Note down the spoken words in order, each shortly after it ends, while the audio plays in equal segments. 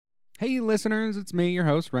Hey, listeners, it's me, your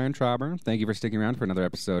host, Ryan Trauber. Thank you for sticking around for another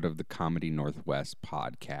episode of the Comedy Northwest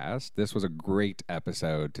podcast. This was a great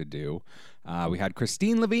episode to do. We had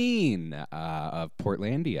Christine Levine of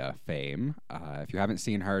Portlandia fame. If you haven't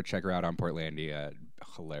seen her, check her out on Portlandia.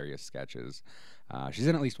 Hilarious sketches. She's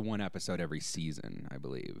in at least one episode every season, I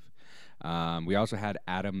believe. We also had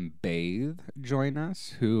Adam Bathe join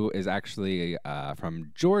us, who is actually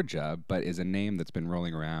from Georgia, but is a name that's been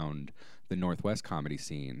rolling around the Northwest comedy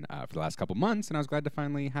scene for the last couple months, and I was glad to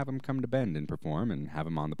finally have him come to Bend and perform and have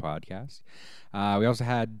him on the podcast. We also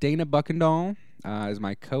had Dana Buckendahl as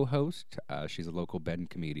my co-host. She's a local Bend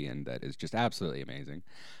comedian that is just absolutely amazing.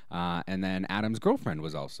 And then Adam's girlfriend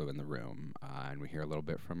was also in the room, and we hear a little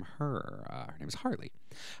bit from her. Her name is Harley.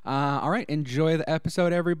 All right, enjoy the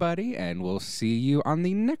episode, everybody, and we'll see you on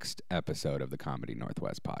the next episode of the Comedy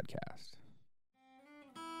Northwest podcast.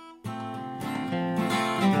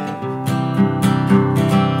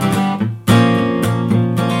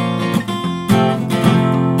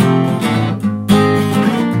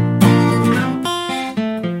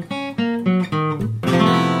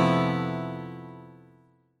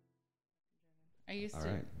 I used All to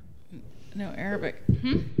right. know Arabic.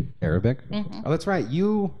 Arabic? Mhm. Oh, that's right.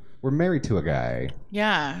 You were married to a guy.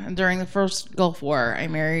 Yeah, and during the first Gulf War, I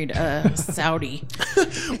married a Saudi.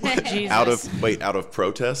 Jesus. Out of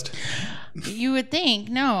protest? You would think.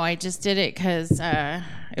 No, I just did it because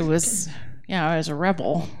it was, I was a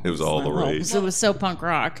rebel. It was all the rage. It was so punk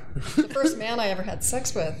rock. The first man I ever had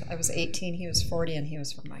sex with, I was 18, he was 40, and he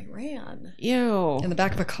was from Iran. Ew. In the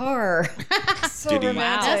back of a car. So Did he-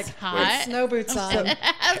 romantic. That's hot. Snow boots on.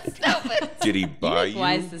 Did he buy you?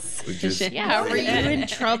 Why is this Just- shit? Yeah, were you in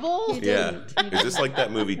trouble? Yeah. Is this like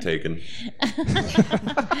that movie Taken?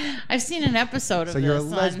 I've seen an episode of So this. you're a on-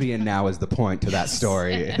 lesbian now is the point to that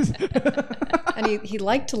story. And he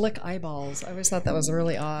liked to lick eyeballs. I always thought that was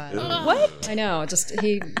really odd. What? I know. Just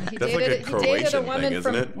he That's dated, like a he dated a Croatian woman thing,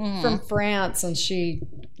 isn't it? from France, and she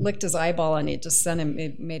licked his eyeball, and it just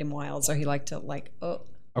it made him wild. So he liked to lick my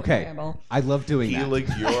Okay. eyeball. I love doing He that.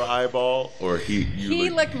 licked your eyeball, or He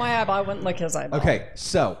licked my eyeball. I wouldn't lick his eyeball. Okay,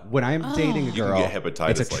 so when I'm dating a You can girl, get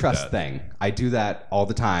hepatitis it's a like trust that. thing. I do that all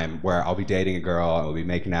the time, where I'll be dating a girl, I'll be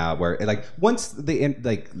making out. Where like once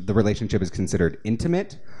the relationship is considered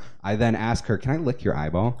intimate, I then ask her, "Can I lick your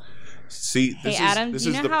eyeball?" See, Hey this Adam, is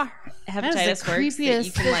do you know how That hepatitis is the works? That you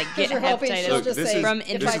creepiest- can like get Because you're hoping she'll hepatitis just This say, is- from "If I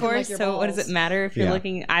can lick intercourse. your So what does balls." it matter if you're Yeah.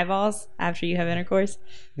 licking eyeballs after you have intercourse?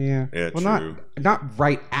 Yeah. Yeah, well, true. not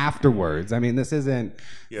right afterwards. I mean, this isn't.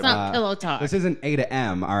 It's not pillow talk. This isn't A to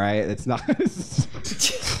M. All right, it's not.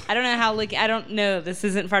 I don't know how I don't know. This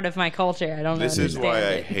isn't part of my culture. I don't know. This is why I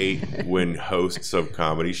it. hate when hosts of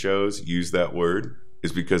comedy shows use that word.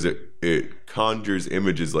 Is because it conjures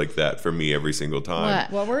images like that for me every single time.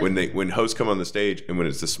 What word? When hosts come on the stage and when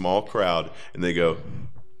it's a small crowd and they go,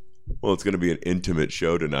 "Well, it's going to be an intimate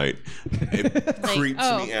show tonight," it creeps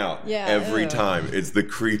me out Yeah, every ew. time. It's the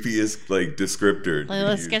creepiest descriptor. Like, to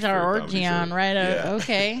let's use get for our a orgy comedy on, show. right? Yeah.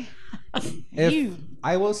 Okay. If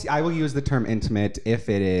I will use the term intimate if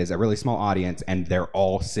it is a really small audience and they're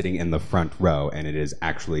all sitting in the front row and it is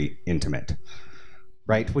actually intimate.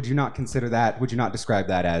 Right? Would you not consider that? Would you not describe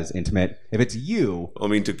that as intimate? If it's you, I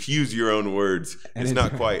mean, to use your own words, And it's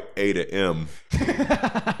it's- not quite A to M,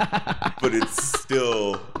 but it's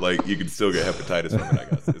still like you can still get hepatitis from it. I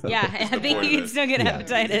guess. Is the- Yeah, is the I think point you of can it. still get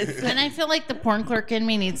hepatitis. And I feel like the porn clerk in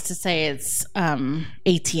me needs to say it's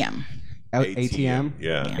ATM. ATM?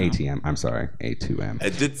 Yeah. ATM. I'm sorry. A2M.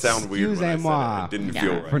 It did sound weird when I said Excusez-moi. it. It didn't Yeah.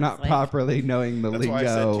 feel right. For not like- properly knowing the That's why I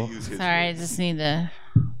said lingo. to use his Sorry, I words. just need to.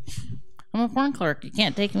 I'm a porn clerk. You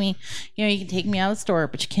can't take me. You can take me out of the store,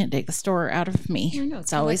 but you can't take the store out of me. I know,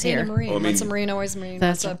 It's always like here. Marine. Well, I mean- Once a Marine, always a Marine.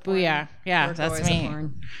 That's Once a a porn, booyah. Yeah, clerk, that's always a me.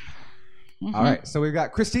 porn. All right. So we've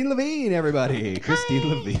got Christine Levine, everybody. Christine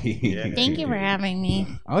Levine. Yeah. Thank you for having me.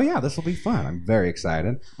 Oh, yeah. This will be fun. I'm very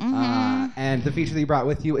excited. And the feature that you brought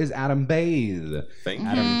with you is Adam Bathe. Thank you.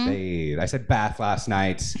 Adam Bathe. I said bath last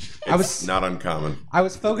night. I was Not uncommon. I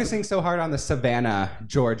was focusing so hard on the Savannah,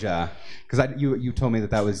 Georgia, because you told me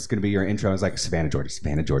that was going to be your intro. I was like, Savannah, Georgia,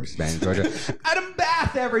 Savannah, Georgia, Savannah, Georgia. Adam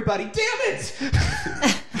Bath, everybody. Damn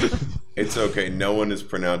it! It's okay. No one has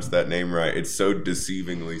pronounced that name right. It's so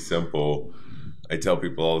deceivingly simple. I tell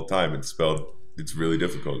people all the time. It's really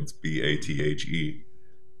difficult. It's Bathe.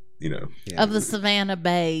 You know, Of the Savannah of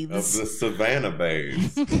Babes. the Savannah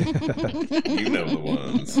Bays. You know the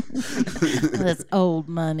ones. That's old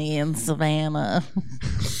money in Savannah.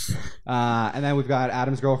 And then we've got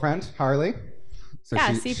Adam's girlfriend, Harley. So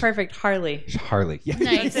Yeah, she- perfect. Harley. Harley. Yeah.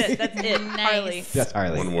 Nice. That's it. That's it. Nice. Harley. That's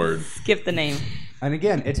Harley. One word. Skip the name. And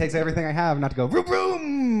again, it takes everything I have not to go vroom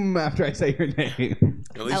vroom after I say your name.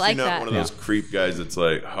 At least I like you're not that. one of those creep guys that's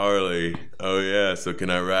like, Harley, oh yeah, so can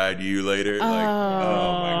I ride you later? Like,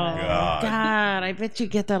 oh my God. God, I bet you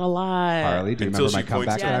get that a lot. Harley, do you Until remember my she points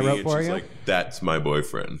comeback that I at me wrote and for she's you? like, that's my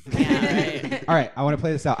boyfriend. All right, I want to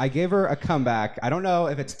play this out. I gave her a comeback. I don't know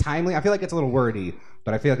if it's timely. I feel like it's a little wordy,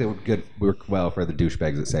 but I feel like it would work well for the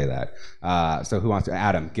douchebags that say that. So who wants to?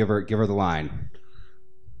 Adam, give her the line.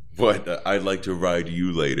 What? I'd like to ride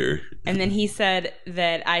you later. And then he said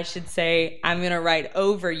that I should say, I'm going to ride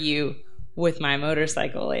over you with my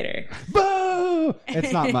motorcycle later. Boo!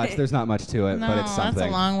 It's not much. There's not much to it, No, but it's something. that's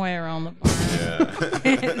a long way around the barn.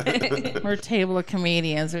 Yeah. We're a table of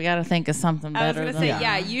comedians. We got to think of something I was better going to than say,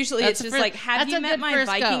 yeah, usually That's it's just a fir- like, have that's you a met good my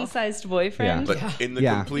first go. Viking-sized boyfriend? Yeah. But in the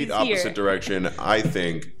Yeah. complete He's here. opposite direction, I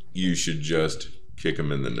think you should just kick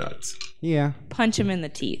him in the nuts. Yeah, Punch him in the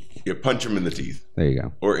teeth. Yeah, punch him in the teeth. there you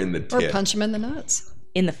go. Or in the Or tip. punch him in the nuts.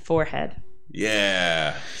 In the forehead.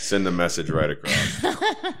 Yeah. Send the message right across.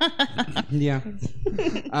 Yeah.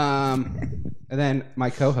 And then my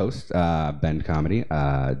co-host, Bend Comedy,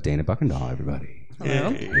 Dana Buckendahl, everybody.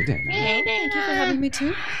 Hello. Hey, Dana. Hey, Thank you for having me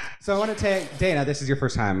too. So I want to take Dana. This is your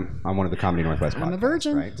first time on one of the Comedy Northwest podcasts. I'm a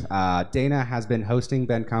virgin. Right? Dana has been hosting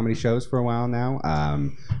Bend Comedy shows for a while now.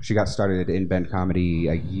 She got started in Bend Comedy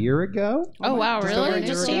a year ago. Oh, wow, Just over really? a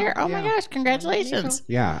Just a year year? ago? Oh, my Yeah. gosh, congratulations.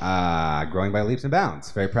 Yeah, growing by leaps and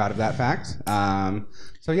bounds. Very proud of that fact.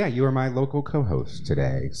 So yeah, you are my local co-host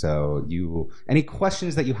today. So any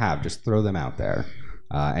questions that you have, just throw them out there.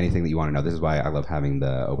 Anything that you want to know. This is why I love having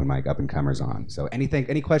the open mic up and comers on. So any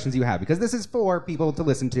questions you have, because this is for people to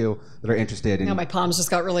listen to that are interested in Now my palms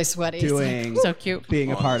just got really sweaty. doing So cute.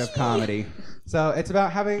 being a part of comedy. So it's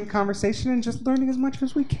about having conversation and just learning as much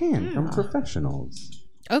as we can from professionals.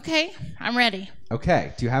 Okay, I'm ready.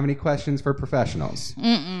 Okay, do you have any questions for professionals?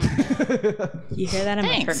 You hear that? I'm a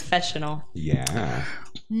Thanks. professional. Yeah.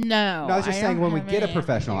 No. No, I was just saying when we don't get a have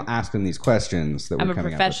professional, ask them these questions that I'm we're a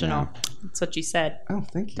coming professional. up with That's what you said. now. Oh,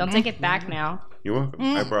 thank you. Don't take it back now. You're welcome.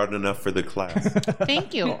 I brought enough for the class. any.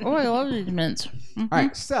 Thank you. Oh, I love these mints. All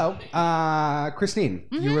right, so Christine,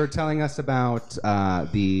 you were telling us about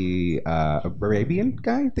the Arabian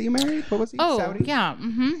guy that you married. What was he? Oh, Saudi? yeah.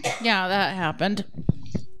 Yeah, that happened.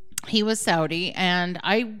 He was Saudi, and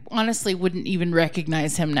I honestly wouldn't even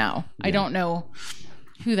recognize him now. I don't know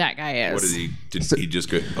who that guy is. What did he? Did he just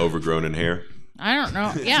get overgrown in hair? I don't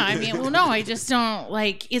know. Yeah, I mean, well, no, I just don't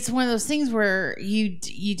like. It's one of those things where you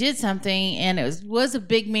did something, and it was a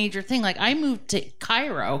big major thing. Like I moved to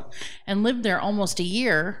Cairo and lived there almost a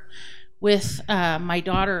year with my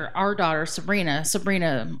daughter, our daughter Sabrina.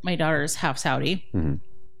 Sabrina, my daughter is half Saudi,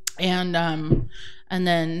 and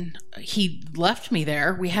then he left me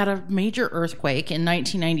there. We had a major earthquake in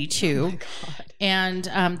 1992. Oh my God.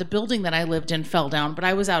 And the building that I lived in fell down, but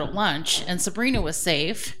I was out at lunch and Sabrina was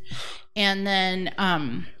safe. And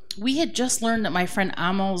then we had just learned that my friend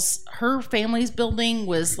Amal's, her family's building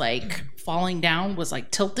was like falling down, was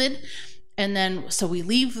like tilted. And then, so we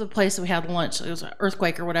leave the place that we had lunch. It was an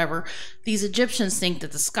earthquake or whatever. These Egyptians think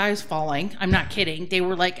that the sky's falling. I'm not kidding. They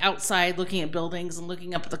were like outside looking at buildings and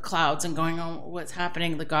looking up at the clouds and going, "Oh, what's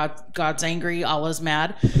happening? God's angry. Allah's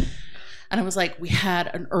mad." And I was like, we had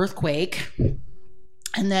an earthquake.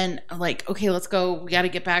 And then like, okay, let's go. We got to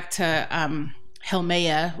get back to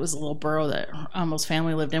Helmaya. Was a little borough that Amal's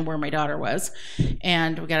family lived in, where my daughter was.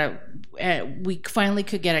 And we finally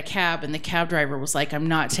could get a cab, and the cab driver was like, "I'm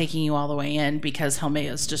not taking you all the way in because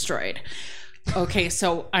Helmaya is destroyed." Okay,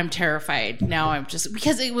 so I'm terrified. Now I'm just,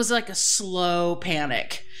 because it was like a slow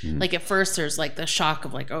panic. Like at first there's like the shock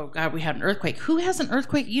of like, oh God, we had an earthquake. Who has an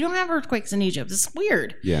earthquake? You don't have earthquakes in Egypt. It's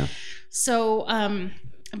weird. Yeah. So,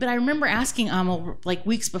 but I remember asking Amal like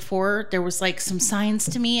weeks before, there was like some signs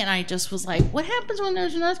to me, and I just was like, what happens when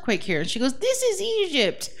there's an earthquake here? And she goes, this is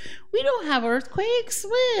Egypt. We don't have earthquakes.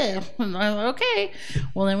 Well, I'm like, okay.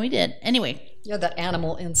 Well, then we did. Anyway. You had that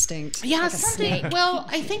animal instinct. Yeah, like a something. snake. Well,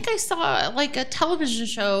 I think I saw like a television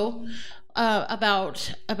show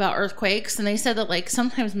about earthquakes, and they said that like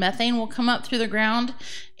sometimes methane will come up through the ground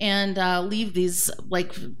and leave these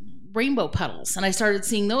like rainbow puddles, and I started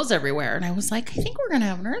seeing those everywhere, and I was like, I think we're gonna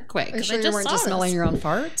have an earthquake. Are you 'cause sure I you weren't saw just this. smelling your own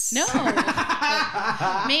farts? No.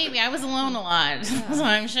 Maybe I was alone a lot, so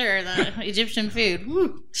I'm sure the Egyptian food.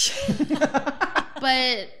 Woo.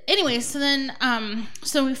 But anyway, so then,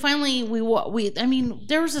 so we finally I mean,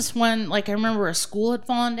 there was this one, like I remember a school had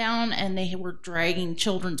fallen down, and they were dragging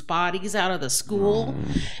children's bodies out of the school,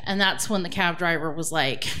 and that's when the cab driver was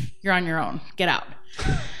like, "You're on your own. Get out."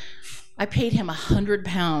 I paid him 100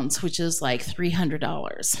 pounds, which is like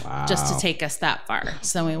 $300 just to take us that far.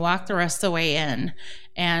 So we walked the rest of the way in,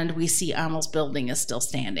 and we see Amel's building is still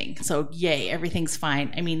standing. So yay, everything's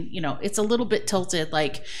fine. I mean, it's a little bit tilted,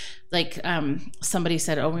 like somebody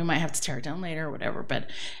said, oh, we might have to tear it down later or whatever.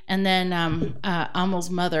 And then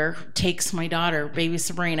Amel's mother takes my daughter, baby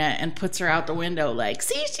Sabrina, and puts her out the window like,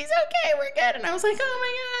 see, she's okay, we're good. And I was like,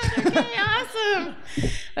 oh my God, okay, awesome.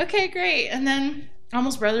 Okay, great. And then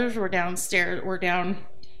Amel's brothers were downstairs,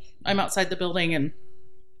 I'm outside the building, and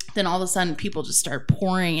then all of a sudden people just start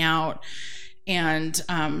pouring out and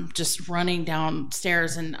just running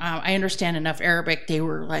downstairs. And I understand enough Arabic. They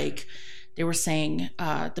were saying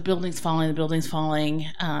the building's falling. It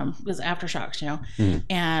was aftershocks,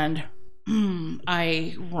 and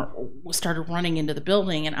I started running into the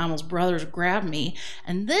building, and Amel's brothers grabbed me.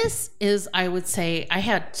 And this is, I would say, I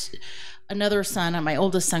had another son, and my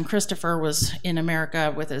oldest son, Christopher, was in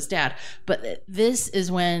America with his dad. But this is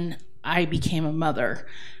when I became a mother,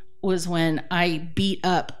 was when I beat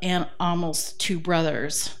up Aunt Amel's two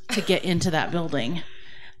brothers to get into that building.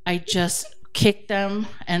 I just kicked them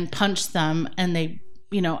and punched them, and they,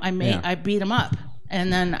 I beat them up.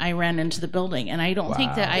 And then I ran into the building, and I don't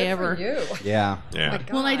think that I ever. Yeah.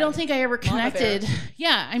 Well, I don't think I ever connected.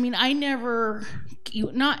 Yeah, I mean, I never.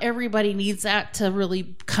 Not everybody needs that to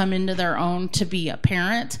really come into their own to be a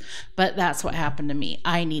parent, but that's what happened to me.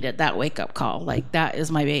 I needed that wake up call. Like, that is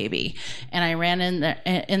my baby, and I ran in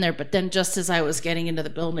there. But then, just as I was getting into the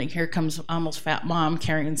building, here comes almost fat mom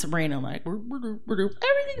carrying Sabrina. Like,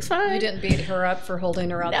 everything's fine. You didn't beat her up for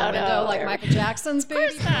holding her out the window like Michael Jackson's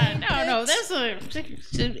baby. No.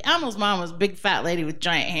 Amel's mom was a big fat lady with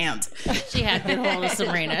giant hands. She had good hold of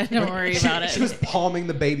Sabrina. Don't worry about it. She was palming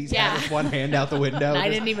the baby's head with one hand out the window. I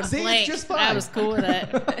didn't even blink. Just fine. I was cool with it.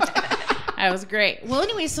 I was great. Well,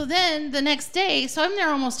 anyway, so then the next day, so I'm there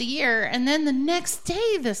almost a year, and then the next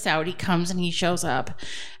day the Saudi comes and he shows up,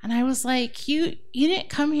 and I was like, you didn't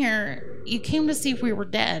come here. You came to see if we were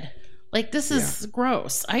dead. Like, this is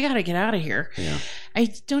gross. I got to get out of here. Yeah.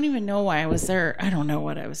 I don't even know why I was there. I don't know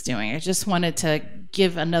what I was doing. I just wanted to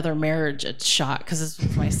give another marriage a shot because this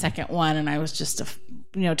was my second one, and I was just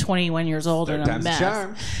 21 years old and a mess.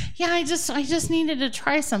 Yeah, I just needed to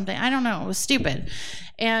try something. I don't know. It was stupid.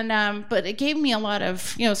 And but it gave me a lot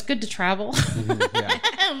of, it's good to travel.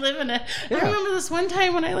 I remember this one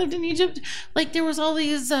time when I lived in Egypt, like there was all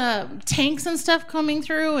these tanks and stuff coming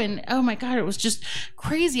through, and oh my God, it was just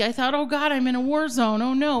crazy. I thought, oh God, I'm in a war zone.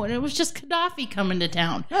 Oh no. And it was just Gaddafi coming to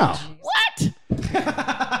town. Oh. What?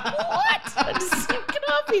 What?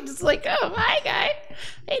 Gaddafi just like, oh, hi guy.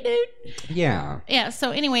 Hey dude. Yeah.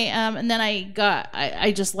 So anyway, and then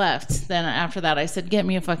I just left. Then after that I said, get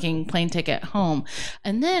me a fucking plane ticket home.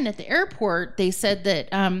 And then at the airport they said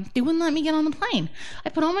that they wouldn't let me get on the plane. I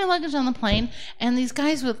put all my luggage on the plane, and these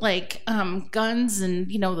guys with like guns and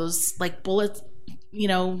those like bullets,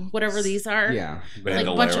 whatever these are. Yeah. Like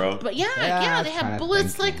a bunch of, but yeah, they have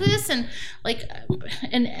bullets like this and like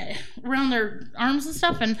and around their arms and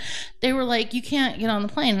stuff, and they were like, you can't get on the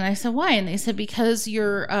plane. And I said, why? And they said, because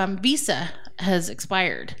your visa has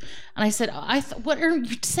expired. And I said, what are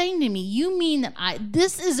you saying to me? You mean that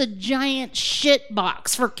this is a giant shit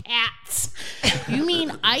box for cats? You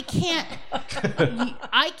mean I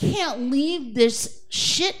can't leave this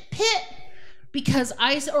shit pit because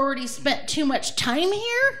I already spent too much time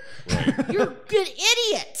here? Right. You're good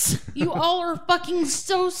idiots. You all are fucking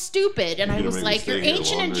so stupid. And I was like, your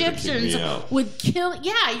ancient Egyptians would kill.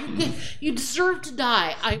 Yeah, you deserve to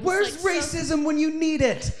die. Where's racism when you need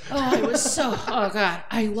it? Oh, I was so, oh God,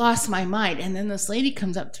 I lost my mind. And then this lady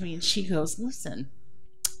comes up to me and she goes, listen,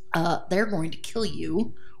 they're going to kill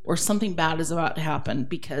you or something bad is about to happen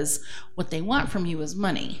because what they want from you is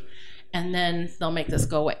money. And then they'll make this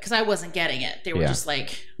go away. Because I wasn't getting it. They were just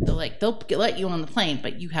like, they'll let you on the plane,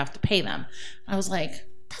 but you have to pay them. I was like,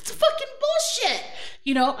 that's fucking bullshit.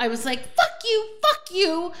 I was like, fuck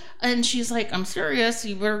you. And she's like, I'm serious.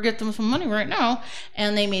 You better get them some money right now.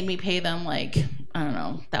 And they made me pay them like, I don't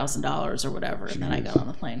know, $1,000 or whatever. And then I got on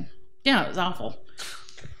the plane. Yeah, it was awful.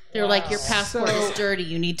 They were like, your passport is dirty.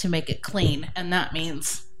 You need to make it clean. And that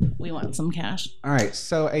means we want some cash. All right.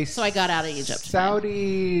 So I got out of Egypt.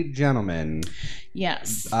 Saudi gentleman.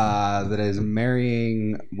 Yes. That is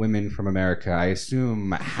marrying women from America, I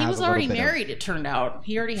assume. He was already married, it turned out.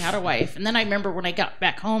 He already had a wife. And then I remember when I got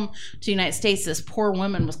back home to the United States, this poor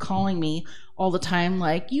woman was calling me all the time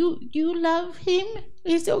like, you love him?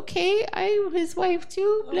 It's okay. I'm his wife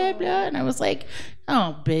too, blah, blah. And I was like,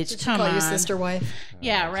 oh, bitch, come on. Call you sister wife?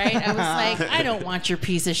 Yeah, right? I was like, I don't want your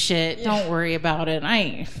piece of shit. Don't worry about it.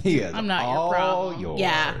 I'm not your problem. Yours.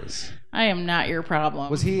 Yeah. I am not your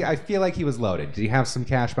problem. Was he? I feel like he was loaded. Did he have some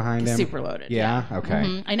cash behind him? Super loaded? Yeah. Okay.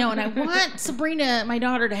 Mhm. I know, and I want Sabrina, my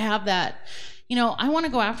daughter, to have that. You know, I want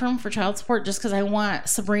to go after him for child support just because I want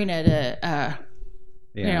Sabrina to,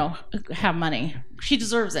 you know, have money. She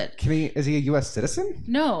deserves it. Is he a U.S. citizen?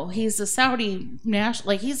 No, he's a Saudi national.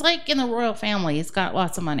 Like, he's like in the royal family. He's got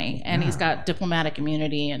lots of money, and he's got diplomatic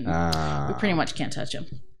immunity, and we pretty much can't touch him.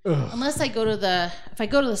 Unless I go to if I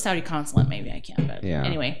go to the Saudi consulate, maybe I can. But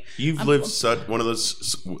anyway, you've lived such one of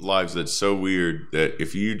those lives that's so weird that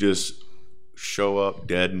if you just show up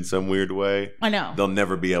dead in some weird way, I know they'll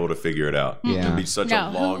never be able to figure it out. Yeah. It'll be such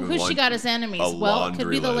a long. Who she got as enemies? Well, it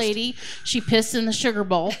could be the lady. She pissed in the sugar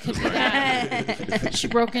bowl. Could be that. She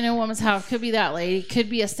broke into a woman's house. Could be that lady. Could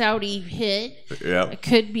be a Saudi hit. Yeah. It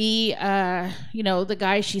could be, the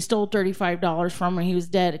guy she stole $35 from when he was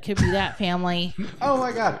dead. It could be that family. Oh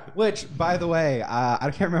my God! Which, by the way,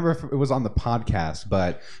 I can't remember if it was on the podcast,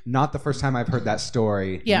 but not the first time I've heard that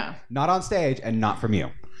story. Yeah. Not on stage, and not from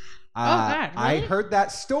you. God, I really? heard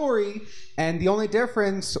that story, and the only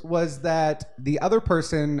difference was that the other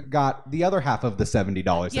person got the other half of the $70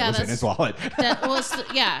 that was in his wallet. It was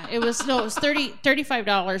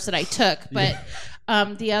 $35 that I took, but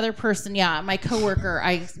the other person, my coworker,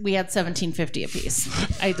 we had $17.50 a piece.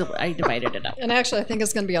 I divided it up. And actually, I think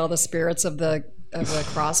it's going to be all the spirits of the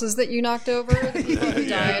crosses that you knocked over, the people who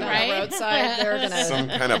died on the roadside. They're gonna Some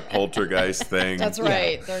kind of poltergeist thing. That's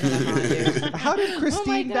right. Yeah. They're gonna haunt you. How did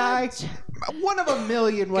Christine die? One of a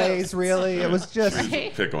million ways, really. It was just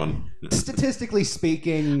Pick one. statistically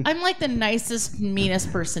speaking. I'm like the nicest,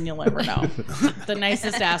 meanest person you'll ever know. The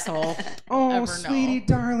nicest asshole. Oh, ever sweetie, know.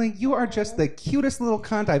 darling, you are just the cutest little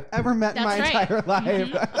cunt I've ever met in my That's right. entire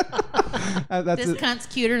life. That's This cunt's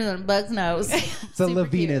cuter than a bug's nose. it's a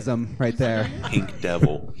Levinism right there. Pink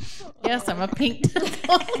devil. Yes, I'm a pink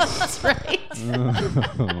devil. That's right.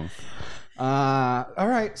 All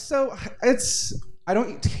right, so I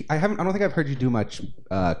don't think I've heard you do much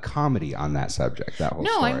comedy on that subject. That whole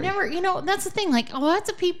No, story. I've never. That's the thing. Like, lots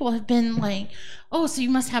of people have been like, "Oh, so you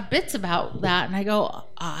must have bits about that," and I go,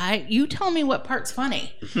 "You tell me what part's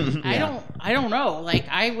funny." I don't know. Like,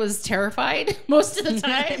 I was terrified most of the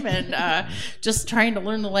time, and just trying to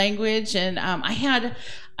learn the language. And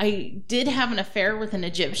I did have an affair with an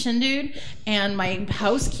Egyptian dude, and my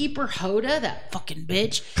housekeeper Hoda, that fucking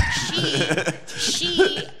bitch,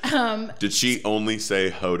 she Did she only say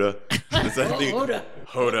Hoda? Is that Hoda.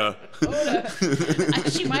 Hoda.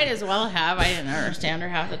 She might as well have. I didn't understand her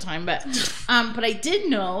half the time, but I did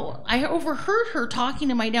know. I overheard her talking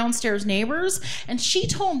to my downstairs neighbors, and she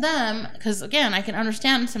told them, because again, I can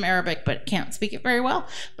understand some Arabic but can't speak it very well.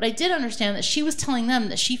 But I did understand that she was telling them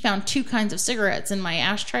that she found 2 kinds of cigarettes in my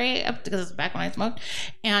ashtray, because it's back when I smoked,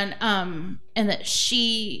 and that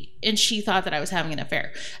she thought that I was having an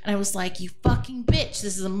affair. And I was like, "You fucking bitch!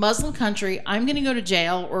 This is a Muslim country. I'm gonna go to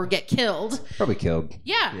jail or get killed." Probably killed.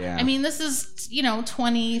 Yeah. I mean, this is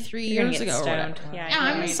 23 You're gonna years get ago. Or stoned. whatever. Yeah,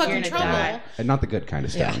 I'm in you're fucking gonna trouble. die. And not the good kind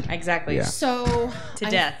of stoned. Exactly. Yeah. So To I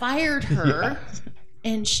death. fired her.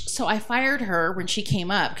 And so I fired her when she came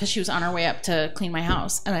up, because she was on her way up to clean my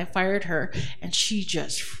house. And I fired her, and she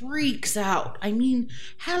just freaks out. I mean,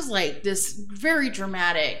 has like this very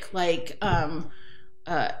dramatic, like, I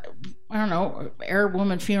don't know, Arab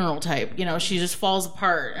woman funeral type. She just falls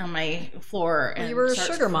apart on my floor. And you were a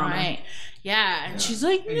starts sugar mama. crying. Yeah, and she's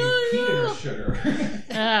like, no.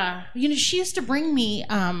 She used to bring me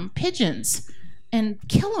pigeons and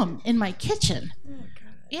kill them in my kitchen.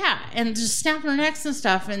 Yeah, and just snap their necks and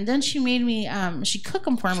stuff. And then she made me, she'd cook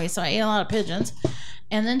them for me, so I ate a lot of pigeons.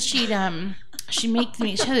 And then she'd make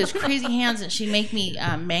me, she had these crazy hands, and she'd make me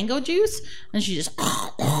mango juice, and she just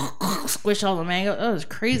squish all the mango. Oh, it was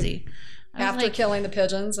crazy. I was After like, killing the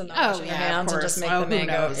pigeons and washing your hands and just make the who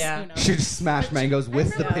mango. knows? Yeah. Who knows? She just smashed mangoes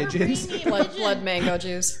with the remember pigeons. bringing me a pigeon. Blood mango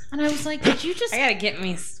juice. And I was like, did you just... I gotta get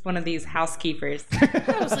me one of these housekeepers.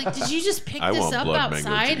 I was like, did you just pick I this want up blood mango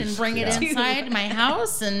outside juice. and bring it inside my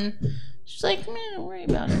house? And she's like, don't worry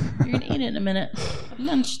about it. You're going to eat it in a minute. And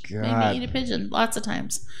then she made God. me eat a pigeon lots of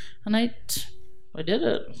times. And I did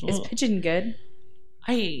it. Is pigeon good?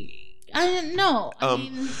 I didn't know. I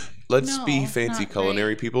mean, Let's no, be fancy not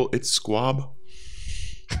culinary great. people. It's squab.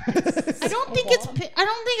 I don't think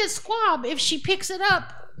it's squab if she picks it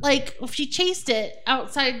up, like if she chased it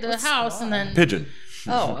outside the house and then... Pigeon.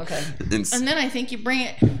 Oh, okay. And And then I think you bring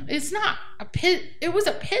it. It's not a it was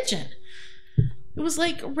a pigeon. It was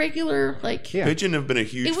like a regular, like... Yeah. pigeon have been a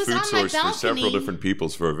huge It was food on my source for several balcony. different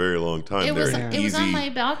peoples for a very long time. It was They're an it was on easy- my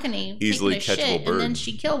balcony, easily taking a catchable shit, bird. and then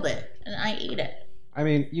she killed it, and I ate it. I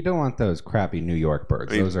mean, you don't want those crappy New York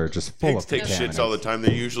birds. I mean, Those are just full Pigs of take contaminants. shits all the time.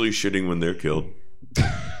 They're usually shitting when they're killed.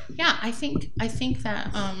 Yeah, I think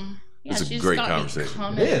that yeah, It's a she's great got any conversation.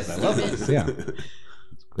 comments. It is. I love it. Yeah.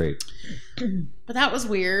 Great. But that was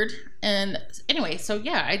weird. And anyway, so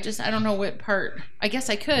yeah, I don't know what part. I guess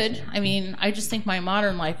I could. I mean, I just think my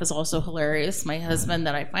modern life is also hilarious. My husband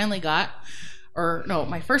that I finally got, or no,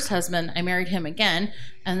 my first husband, I married him again.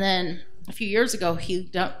 And then a few years ago, he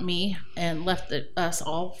dumped me and left us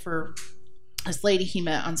all for this lady he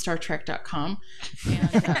met on StarTrek.com.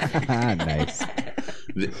 And, Nice.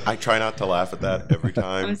 I try not to laugh at that every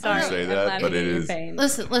time I'm sorry. you say I'm that, laughing but at it your is.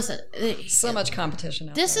 pain. So much competition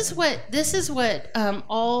out This there. is what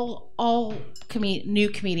all new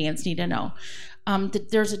comedians need to know.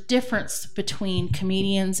 That there's a difference between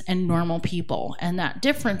comedians and normal people, and that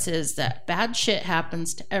difference is that bad shit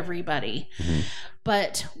happens to everybody.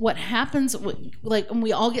 But what happens, like, when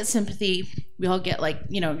we all get sympathy, we all get, like,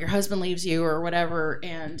 you know, your husband leaves you or whatever,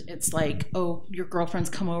 and it's like, oh, your girlfriends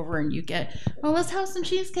come over and you get, oh, let's have some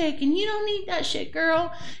cheesecake, and you don't need that shit,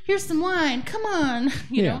 girl. Here's some wine. Come on.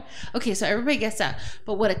 You know? Okay, so everybody gets that.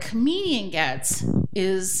 But what a comedian gets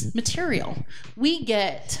is material. We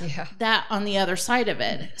get that on the other side of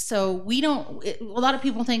it. So we don't, a lot of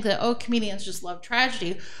people think that, oh, comedians just love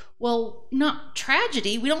tragedy. Well, not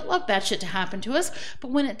tragedy. We don't love bad shit to happen to us.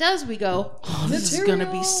 But when it does, we go, oh, this is going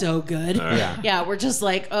to be so good. Yeah, we're just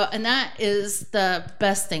like, and that is the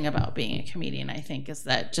best thing about being a comedian, I think, is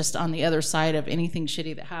that just on the other side of anything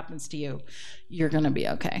shitty that happens to you, you're going to be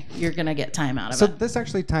okay. You're going to get time out of So it. this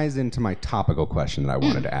actually ties into my topical question that I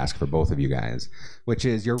wanted to ask for both of you guys, which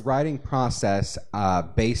is your writing process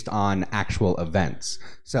based on actual events.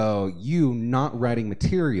 So you not writing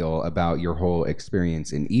material about your whole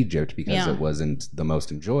experience in Egypt because it wasn't the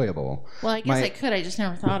most enjoyable. Well, I guess I could. I just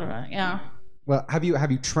never thought about it. Yeah. Well, have you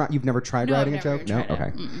tried? You've never tried No, writing I've a never joke? No. tried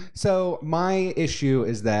it. Okay. So my issue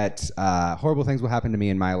is that horrible things will happen to me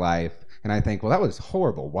in my life. And I think, well, that was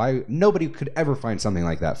horrible. Why nobody could ever find something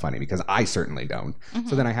like that funny? Because I certainly don't.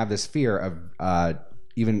 So then I have this fear of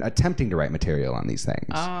even attempting to write material on these things.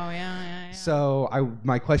 Oh, yeah. So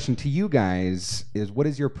my question to you guys is, what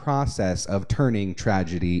is your process of turning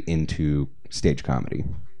tragedy into stage comedy?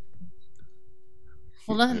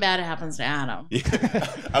 Well, nothing bad happens to Adam.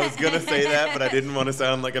 I was gonna say that, but I didn't want to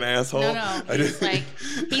sound like an asshole. No. I He's like,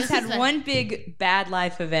 He's had one big bad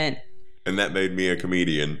life event, and that made me a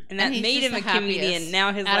comedian. and that he's made just him a the happiest. comedian.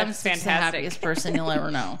 Now his Adam's life's just the fantastic. happiest person you'll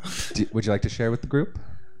ever know. Would you like to share with the group?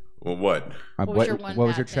 Well, what? was your one what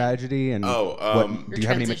was bad your thing? tragedy, and Oh, do you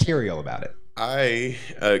have any transition. material about it? I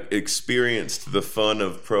experienced the fun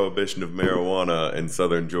of prohibition of marijuana in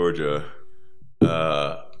southern Georgia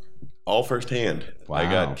all firsthand. Wow. I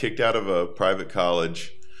got kicked out of a private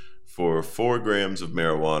college for 4 grams of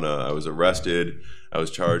marijuana. I was arrested. I was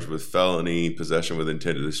charged with felony, possession with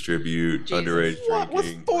intent to distribute, underage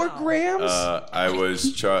drinking. 4 grams? I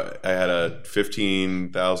had a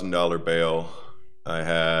 $15,000 bail. I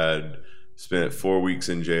had spent 4 weeks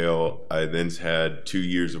in jail. I then had 2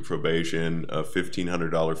 years of probation, a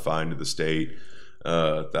 $1,500 fine to the state,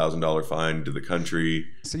 $1,000 fine to the country,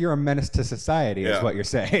 So you're a menace to society, is Yeah. what you're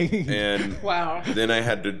saying. and Wow. then I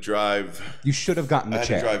had to drive. You should have gotten I the had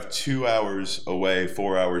to chair. drive 2 hours away,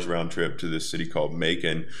 4 hours round trip to this city called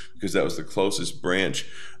Macon, because that was the closest branch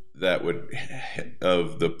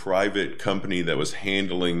of the private company that was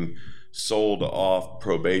sold off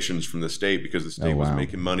probations from the state, because the state was wow.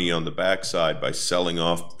 making money on the backside by selling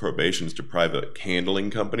off probations to private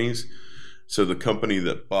handling companies. So the company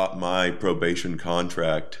that bought my probation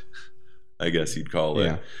contract, I guess you'd call it,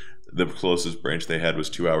 Yeah. the closest branch they had was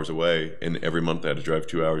 2 hours away, and every month I had to drive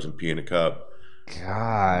 2 hours and pee in a cup.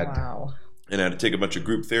 God. Wow. And I had to take a bunch of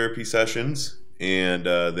group therapy sessions, and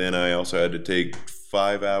then I also had to take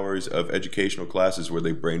 5 hours of educational classes where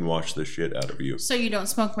they brainwash the shit out of you. So you don't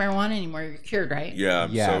smoke marijuana anymore. You're cured, right? Yeah,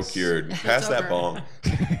 I'm Yes. so cured. Pass that over. bong.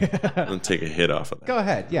 I'm gonna take a hit off of that. Go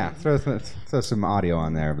ahead. Yeah. Throw some audio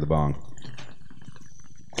on there of the bong.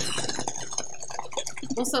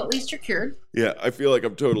 Well, so at least you're cured. Yeah, I feel like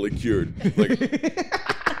I'm totally cured. Like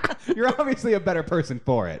You're obviously a better person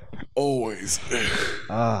for it. always.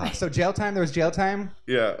 So jail time? There was jail time?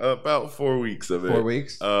 Yeah, about 4 weeks of it. 4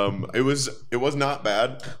 weeks? It was not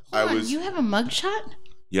bad. Hold on, you have a mugshot?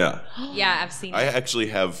 Yeah. Yeah, I've seen I it. actually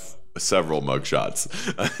have several mugshots.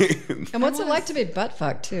 And what's it like to be butt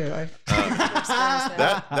fucked too? I've never experienced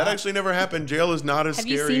that. That actually never happened. Jail is not as Have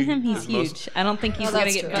scary. you seen him? He's as most- huge. I don't think he's Oh, gonna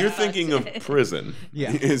that's get. true. butt You're fucked. thinking of prison,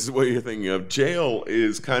 Yeah. is what you're thinking of. Jail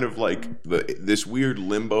is kind of like this weird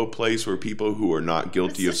limbo place where people who are not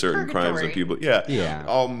guilty of It's certain crimes purgatory. and people, Yeah.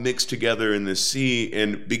 all mixed together in this sea.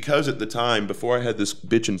 And because at the time, before I had this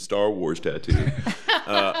bitchin' Star Wars tattoo,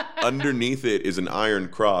 underneath it is an iron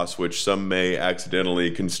cross, which some may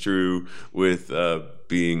accidentally construe with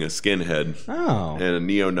being a skinhead Oh. and a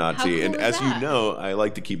neo-Nazi. How cool And is as that? you know, I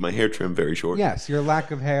like to keep my hair trimmed very short. Yes, your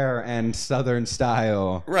lack of hair and Southern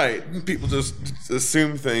style. Right. People just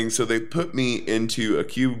assume things. So they put me into a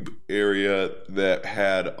cube area that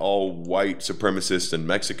had all white supremacists and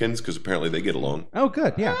Mexicans, because apparently they get along. Oh,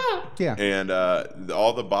 good. Yeah. Yeah. And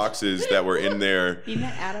all the boxes that were in there You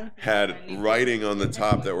met Adam? had writing on the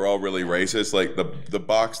top that were all really racist. Like the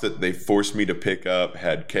box that they forced me to pick up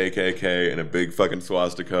had KKK and a big fucking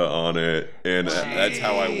swastika on it. And that's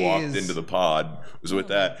how I walked into the pod, was with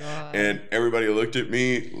that. God. And everybody looked at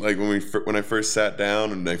me like when I first sat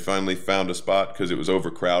down and I finally found a spot because it was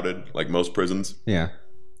overcrowded, like most prisons Yeah.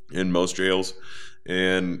 in most jails.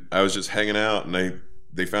 And I was just hanging out and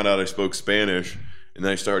they found out I spoke Spanish. And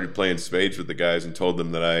then I started playing spades with the guys and told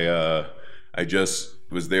them that I just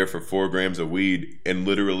was there for 4 grams of weed, and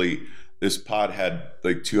literally this pod had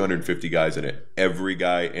like 250 guys in it. Every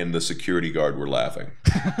guy and the security guard were laughing.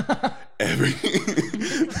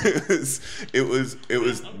 It was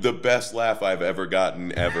the best laugh I've ever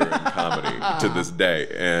gotten ever in comedy to this day.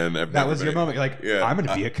 And That was your moment. You're like, I'm going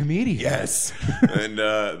to be a comedian. Yes. And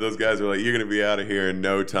those guys were like, you're going to be out of here in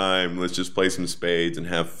no time. Let's just play some spades and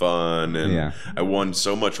have fun. And Yeah. I won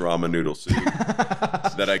so much ramen noodle soup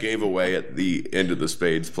that I gave away at the end of the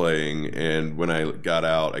spades playing. And when I got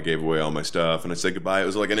out, I gave away all my stuff and I said goodbye. It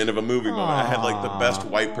was like an end of a movie moment. I had like the best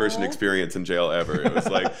white person experience in jail ever. It was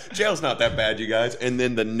like, jail's not that bad, you guys. And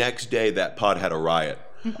then the next day, that pod had a riot.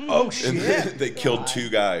 Oh, And shit. they killed 2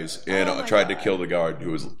 guys and tried to kill the guard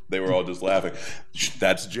they were all just laughing.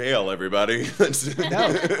 That's jail, everybody.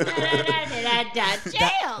 Jail.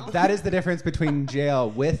 That is the difference between jail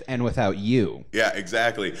with and without you. Yeah,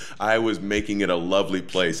 exactly. I was making it a lovely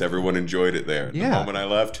place. Everyone enjoyed it there. Yeah. The moment I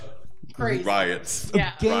left, Crazy. riots.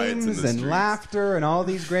 Yeah. Riots in Games the and streets. laughter and all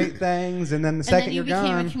these great things. And then the And second then you you're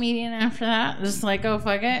became gone. a comedian after that. Just like, oh,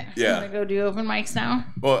 fuck it. Yeah. I'm going to go do open mics now.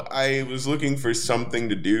 Well, I was looking for something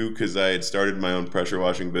to do because I had started my own pressure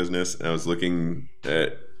washing business, and I was looking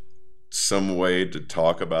at some way to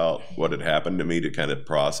talk about what had happened to me to kind of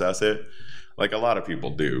process it, like a lot of people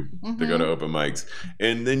do to go to open mics.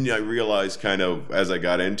 And then I realized kind of as I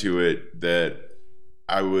got into it that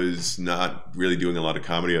I was not really doing a lot of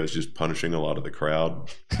comedy. I was just punishing a lot of the crowd,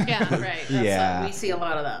 Yeah, right. That's Yeah. we see a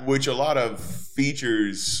lot of that. which a lot of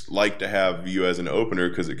features like to have you as an opener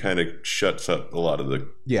because it kind of shuts up a lot of the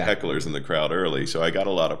Yeah. hecklers in the crowd early. So I got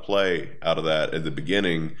a lot of play out of that at the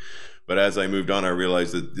beginning. But as I moved on, I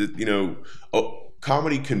realized that,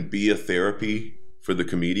 comedy can be a therapy for the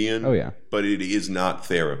comedian. Oh, yeah. But it is not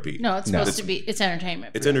therapy. No, it's supposed to be. It's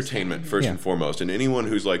entertainment. It's entertainment first and foremost. And anyone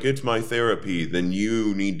who's like, it's my therapy, then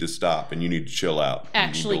you need to stop and you need to chill out. You need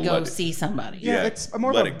Actually, to go let it- see somebody. Yeah, it's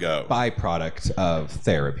more let of a it go. byproduct of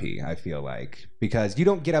therapy, I feel like. Because you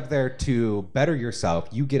don't get up there to better yourself.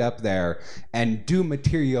 You get up there and do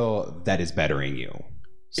material that is bettering you.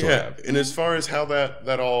 Sort Yeah, of. and as far as how that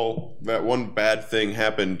one bad thing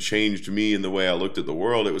happened changed me in the way I looked at the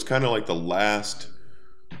world, it was kind of like the last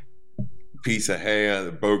piece of hay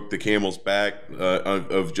that broke the camel's back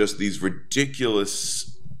of just these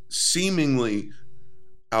ridiculous, seemingly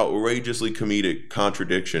outrageously comedic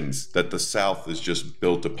contradictions that the South is just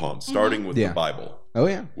built upon, starting with Yeah. the Bible. Oh,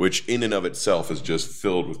 yeah. Which in and of itself is just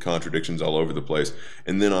filled with contradictions all over the place.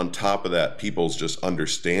 And then on top of that, people's just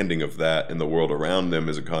understanding of that and the world around them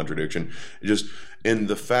is a contradiction. And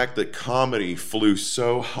the fact that comedy flew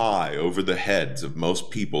so high over the heads of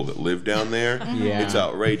most people that live down there, Yeah. it's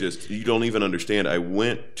outrageous. You don't even understand. I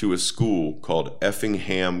went to a school called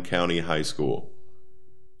Effingham County High School.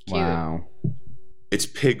 Wow. It's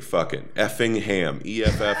pig fucking. Effingham.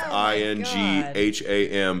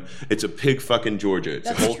 EFFINGHAM. It's a pig fucking Georgia. It's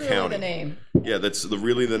That's a whole truly county. the name. Yeah, that's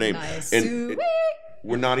really the name. Nice. And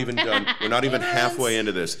we're not even done. We're not even halfway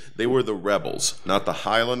into this. They were the rebels, not the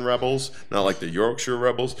Highland rebels, not like the Yorkshire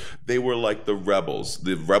rebels. They were like the rebels.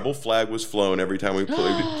 The rebel flag was flown every time we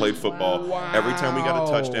played football. Wow. Every time we got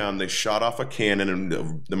a touchdown, they shot off a cannon,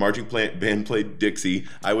 and the marching band played Dixie.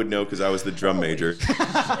 I would know because I was the drum major.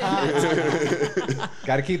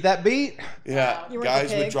 Got to keep that beat. Yeah, You were the guys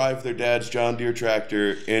would pig? drive their dad's John Deere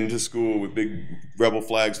tractor into school with big rebel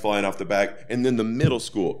flags flying off the back. And then the middle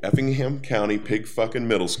school, Effingham County Pig fucking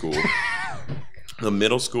Middle School. The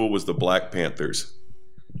middle school was the Black Panthers.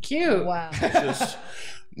 Cute. Wow. Just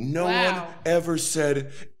no Wow. one ever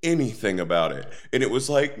said anything about it. And it was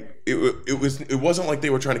like it wasn't like they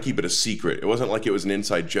were trying to keep it a secret. It wasn't like it was an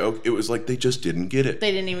inside joke. It was like they just didn't get it.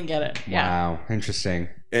 They didn't even get it. Yeah. Wow, interesting.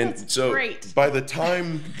 And That's so great. by the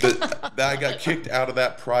time that I got kicked out of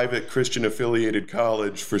that private Christian affiliated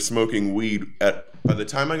college for smoking weed, by the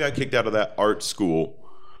time I got kicked out of that art school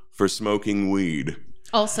for smoking weed,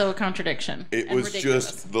 Also a contradiction. it and was ridiculous.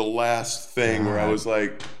 just the last thing where I was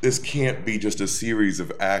like, this can't be just a series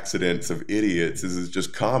of accidents of idiots. This is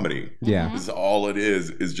just comedy. Yeah. Mm-hmm. This is all it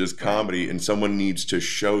is just comedy, and someone needs to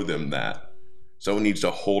show them that. Someone needs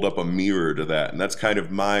to hold up a mirror to that. And that's kind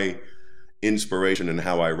of my inspiration in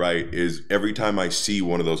how I write, is every time I see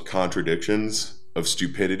one of those contradictions of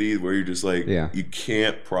stupidity where you're just like, Yeah. you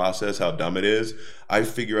can't process how dumb it is, I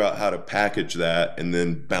figure out how to package that and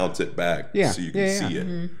then bounce it back Yeah. so you can Yeah, see yeah.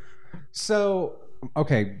 it. So,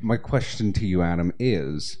 okay, my question to you, Adam,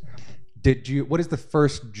 is what is the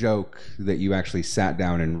first joke that you actually sat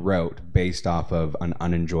down and wrote based off of an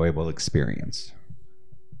unenjoyable experience?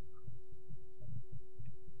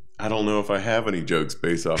 I don't know if I have any jokes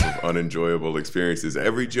based off of unenjoyable experiences.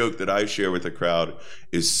 Every joke that I share with the crowd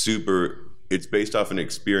is it's based off an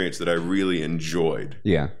experience that I really enjoyed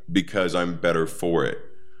Yeah. because I'm better for it.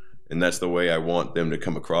 And that's the way I want them to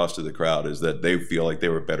come across to the crowd, is that they feel like they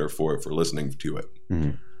were better for it for listening to it.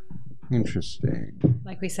 Interesting.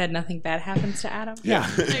 Like we said, nothing bad happens to Adam. Yeah.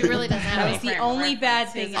 It really doesn't have That any was the frame only of bad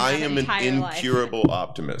reference, thing is it? I my am an entire life. incurable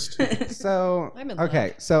optimist. So, I'm in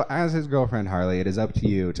okay, so as his girlfriend, Harley, it is up to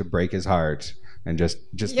you to break his heart and just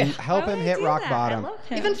Yeah. help Why him would I hit do rock that? bottom. I love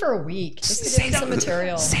him. Even for a week, just to give him some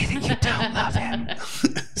material. Say that you don't love him.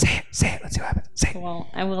 Say it. Let's see what happens. Say it. Well,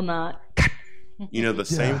 I will not. You know, the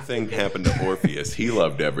same thing happened to Orpheus. He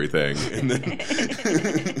loved everything. And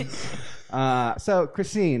then So,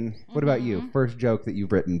 Christine, what about you? First joke that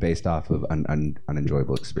you've written based off of an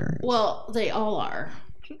unenjoyable experience. Well, they all are.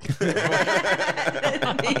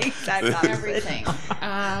 The exact opposite. Everything.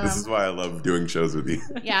 this is why I love doing shows with you.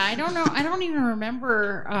 Yeah, I don't know. I don't even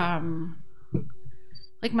remember.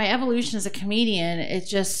 Like my evolution as a comedian, it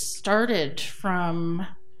just started from.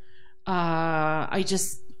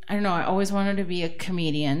 I don't know. I always wanted to be a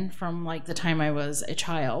comedian from like the time I was a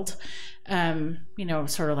child. You know,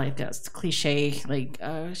 sort of like this cliche, like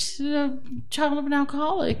she's a child of an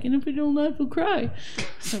alcoholic, and if we don't laugh, we'll cry.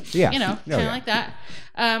 So, Yeah. you know, Oh, kind of yeah. like that.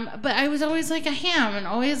 But I was always like a ham, and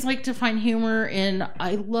always like to find humor in.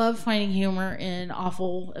 I love finding humor in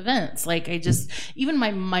awful events. Like I just, even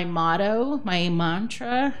my motto, my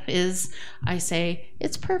mantra is, I say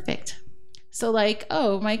it's perfect. So like,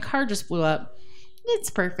 oh, my car just blew up.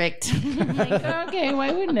 It's perfect. I'm like, okay,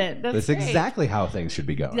 why wouldn't it? That's great. exactly how things should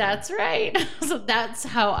be going. That's right. So that's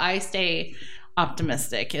how I stay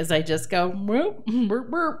optimistic, is I just go, burp, burp,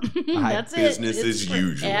 burp. That's it. Business It's as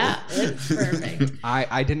usual. Yeah, it's perfect.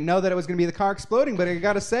 I didn't know that it was going to be the car exploding, but I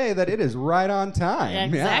got to say that it is right on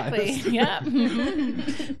time. Yeah. Exactly. Yeah.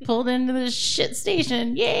 Pulled into the shit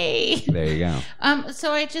station. Yay. There you go.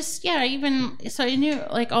 So I just, yeah, so I knew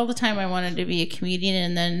like all the time I wanted to be a comedian,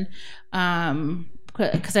 and then,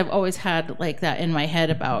 because I've always had like that in my head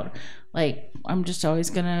about like, I'm just always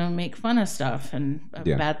gonna make fun of stuff, and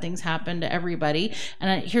Yeah. bad things happen to everybody.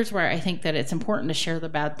 And here's where I think that it's important to share the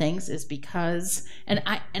bad things, is because, and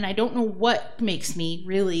I don't know what makes me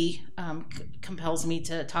really compels me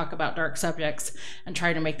to talk about dark subjects and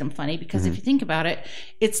try to make them funny, because if you think about it,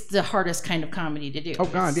 it's the hardest kind of comedy to do. Oh,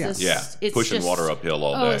 God, It's yeah. just- Yeah, it's pushing just- water uphill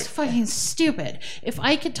all Oh, day. it's fucking stupid. If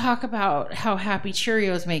I could talk about how happy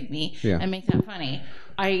Cheerios make me Yeah. and make that funny,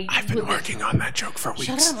 I've been working on that joke for weeks.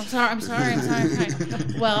 Shut up! I'm sorry.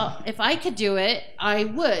 Well, if I could do it, I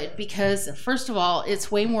would, because first of all,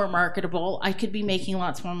 it's way more marketable. I could be making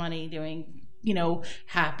lots more money doing,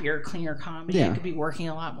 happier, cleaner comedy. Yeah. I could be working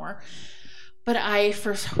a lot more. But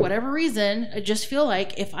for whatever reason, I just feel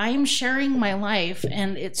like if I'm sharing my life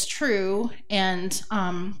and it's true, and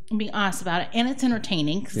I'm being honest about it, and it's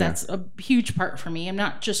entertaining, because that's a huge part for me. I'm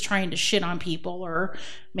not just trying to shit on people or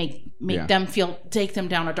make them take them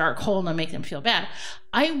down a dark hole and make them feel bad.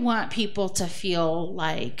 I want people to feel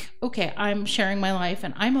like, okay, I'm sharing my life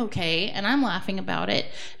and I'm okay and I'm laughing about it.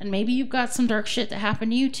 And maybe you've got some dark shit that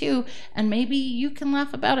happened to you too. And maybe you can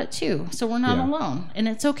laugh about it too. So we're not alone. And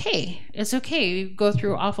it's okay. It's okay. You go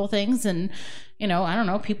through awful things, and, I don't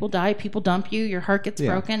know, people die, people dump you, your heart gets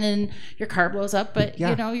broken, and your car blows up, but,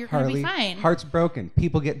 you're going to be fine. Heart's broken.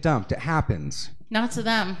 People get dumped. It happens. Not to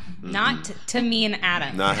them. Not to me and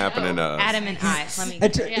Adam. Not happening to us. Adam and I. Let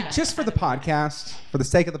me. Just for the podcast, for the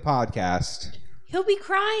sake of the podcast. He'll be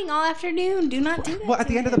crying all afternoon. Do not do that. Well, at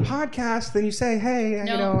the end of the podcast, then you say, "Hey,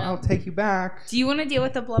 I'll take you back." Do you want to deal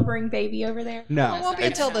with the blubbering baby over there? No, It won't be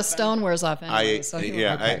until the stone wears off anyway. I ate some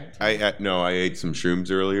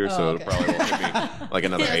shrooms earlier, so okay. it probably won't give me like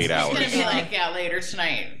another 8 hours. It's going to be like, later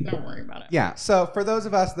tonight. Don't worry about it. Yeah, so for those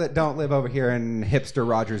of us that don't live over here in hipster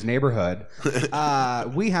Rogers neighborhood,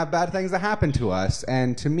 we have bad things that happen to us,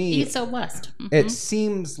 and to me, He's so blessed. it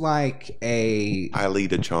seems like I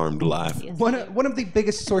lead a charmed life. one of the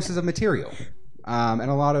biggest sources of material. And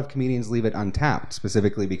a lot of comedians leave it untapped,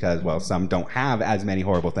 specifically because, well, some don't have as many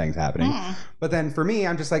horrible things happening. But then for me,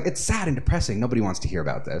 I'm just like, it's sad and depressing. Nobody wants to hear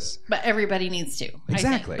about this. But everybody needs to.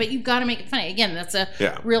 Exactly. But you've got to make it funny. Again, that's a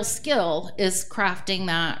real skill, is crafting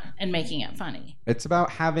that and making it funny. It's about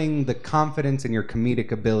having the confidence in your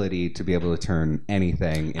comedic ability to be able to turn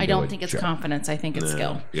anything into I don't a think it's joke. confidence. I think it's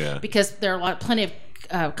skill. Yeah. Because there are plenty of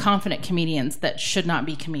confident comedians that should not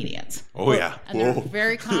be comedians. Oh yeah. And they're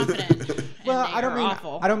very confident. and Well, they I don't are mean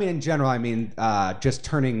awful. I don't mean in general. I mean just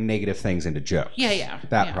turning negative things into jokes. Yeah.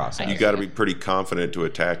 That process. You got to be pretty confident to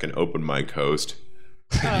attack an open mic host.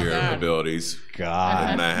 Your abilities. God,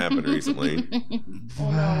 Didn't that happen recently?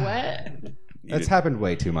 Oh no, what? that's happened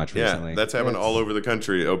way too much recently. Yeah, that's happened all over the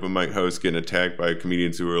country. Open mic hosts getting attacked by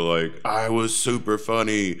comedians who are like, "I was super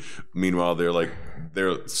funny." Meanwhile, they're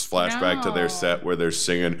flashback to their set where they're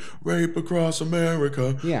singing "Rape Across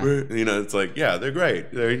America." Yeah. It's like, yeah, they're great.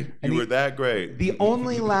 You were that great. The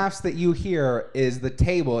only laughs that you hear is the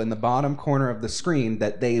table in the bottom corner of the screen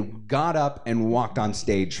that they got up and walked on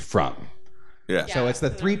stage from. Yeah. So it's the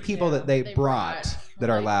three people that they brought that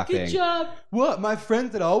are laughing. Good job. What? My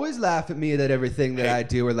friends that always laugh at me at everything that I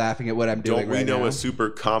do are laughing at what I'm doing Don't we right know now. a super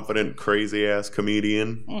confident, crazy ass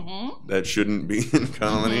comedian that shouldn't be in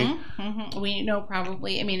comedy? We know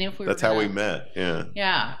probably. I mean, if we That's were how we gonna- met. Yeah.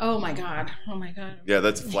 Yeah. Oh my god. Yeah,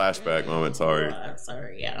 that's a flashback moment. Sorry.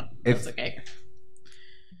 Sorry. Yeah. If- That's okay.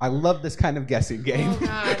 I love this kind of guessing game. Oh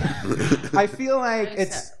god. I feel like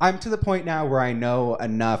I'm to the point now where I know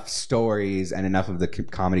enough stories and enough of the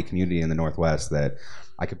comedy community in the Northwest that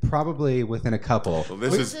I could probably, within a couple. Well,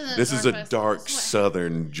 this is a dark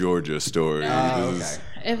southern Georgia story. Okay.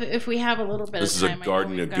 If we have a little bit This of is time, a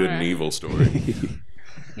garden of good and evil story.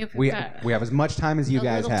 If We got have as much time as you a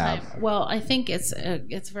guys little have. time. Well, I think it's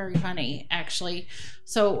very funny actually.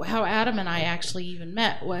 So how Adam and I actually even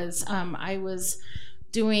met was I was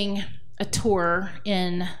doing a tour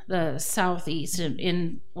in the Southeast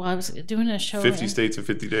I was doing a show 50 in, states in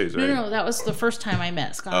 50 days, right? No, that was the first time I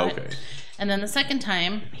met Scott. Okay. And then the second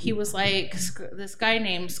time, he was like, this guy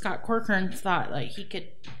named Scott Corcoran thought like he could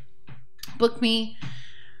book me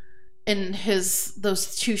in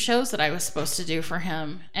those two shows that I was supposed to do for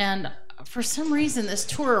him. And for some reason, this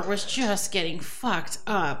tour was just getting fucked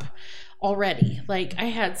up already. Like I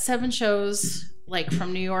had 7 shows, like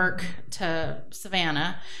from New York to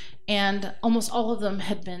Savannah, and almost all of them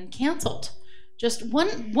had been canceled. Just one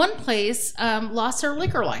place lost their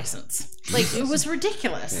liquor license. Like it was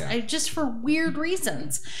ridiculous. Yeah. Just for weird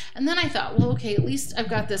reasons. And then I thought, well, okay, at least I've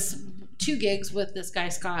got this 2 gigs with this guy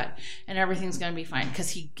Scott, and everything's going to be fine because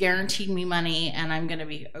he guaranteed me money, and I'm going to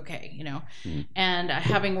be okay, And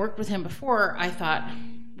having worked with him before, I thought,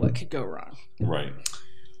 what could go wrong? Right.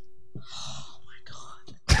 Oh my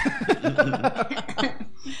god.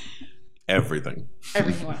 Everything.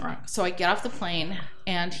 Everything went wrong. So I get off the plane,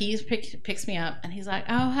 and he picks me up, and he's like,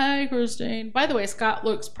 "Oh, hi, Christine." By the way, Scott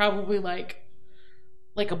looks probably like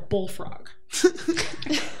a bullfrog.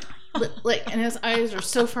 And his eyes are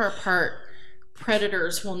so far apart,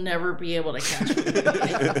 predators will never be able to catch him.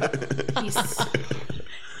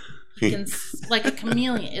 He can, like a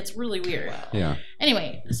chameleon. It's really weird. Yeah.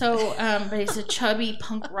 Anyway, so but he's a chubby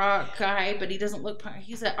punk rock guy, but he doesn't look punk.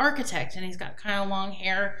 He's an architect, and he's got kind of long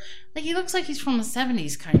hair. Like he looks like he's from the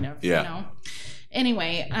 70s, kind of. Yeah.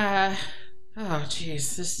 Anyway, oh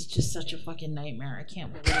jeez, this is just such a fucking nightmare. I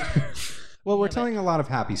can't believe. Well, we're telling a lot of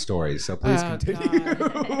happy stories, so please continue.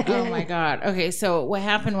 God. Oh my god. Okay, so what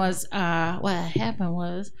happened was I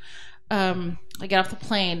get off the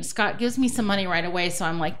plane. Scott gives me some money right away, so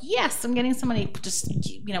I'm like, yes, I'm getting some money. Just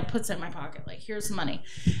puts it in my pocket. Like, here's some money.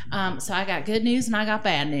 So I got good news and I got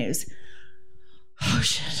bad news. Oh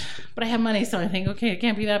shit! But I have money, so I think, okay, it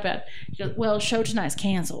can't be that bad. He goes, well, show tonight's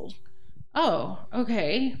canceled. Oh,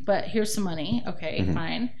 okay, but here's some money. Okay,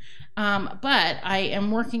 fine. But I am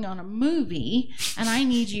working on a movie, and I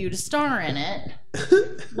need you to star in it.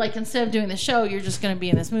 Like, instead of doing the show, you're just going to be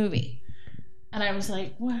in this movie. And I was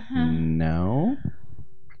like, what? No.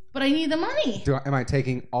 But I need the money. Am I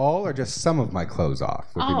taking all or just some of my clothes off?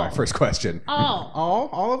 Would be my first question. All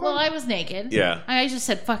of them? Well, I was naked. Yeah. I just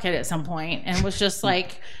said fuck it at some point and was just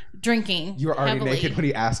like drinking. You were already heavily. naked when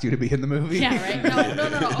he asked you to be in the movie? Yeah, right.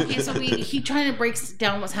 No. Okay, so he trying to break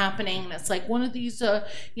down what's happening. And it's like one of these,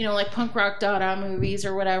 like punk rock Dada movies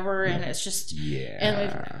or whatever. And it's just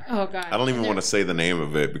And oh god. I don't even want to say the name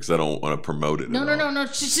of it because I don't want to promote it. No.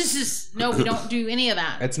 Just no. We don't do any of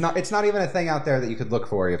that. It's not even a thing out there that you could look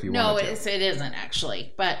for if you wanted to. No, it isn't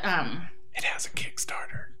actually. But it has a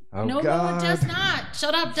Kickstarter. Oh, no, God. it does not.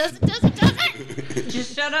 Shut up. Does it?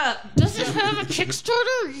 Just shut up. Does it have a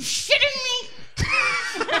Kickstarter? Are you shitting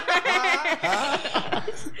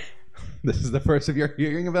me? This is the first of your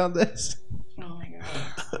hearing about this? Oh my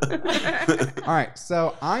god. All right,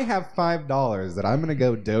 so I have $5 that I'm going to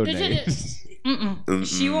go donate.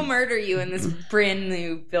 She will murder you in this brand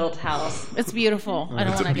new built house. It's beautiful. I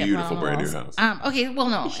don't It's want a to get beautiful put on the brand new walls. house. Okay, well,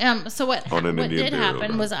 no. So what On an Indian did burial happen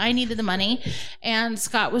ground. was I needed the money, and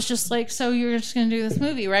Scott was just like, "So you're just going to do this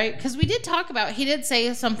movie, right?" Because we did talk about. He did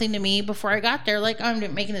say something to me before I got there, like, "I'm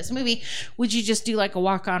making this movie. Would you just do like a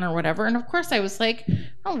walk on or whatever?" And of course, I was like,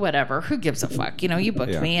 "Oh, whatever. Who gives a fuck? You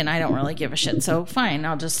booked me, and I don't really give a shit. So fine,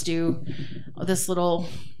 I'll just do this little."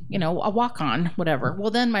 A walk on, whatever.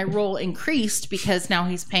 Well, then my role increased because now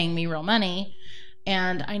he's paying me real money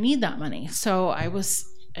and I need that money. So I was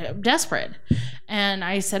desperate and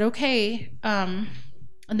I said, okay. And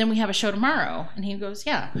then we have a show tomorrow. And he goes,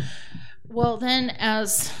 yeah. Well, then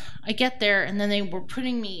as I get there and then they were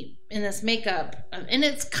putting me in this makeup and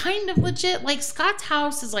it's kind of legit. Like Scott's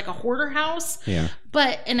house is like a hoarder house. Yeah.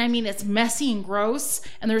 It's messy and gross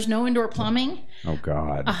and there's no indoor plumbing. Oh,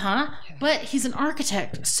 God. But he's an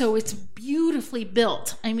architect, so it's beautifully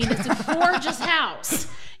built. It's a gorgeous house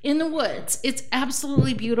in the woods. It's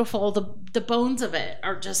absolutely beautiful. The bones of it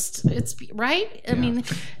are just, it's right.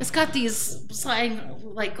 It's got these sliding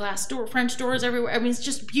like glass door, French doors everywhere. It's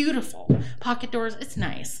just beautiful. Pocket doors. It's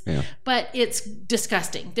nice, but it's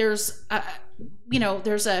disgusting. There's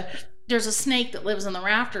there's a snake that lives in the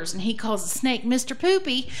rafters and he calls the snake Mr.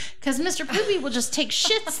 Poopy because Mr. Poopy will just take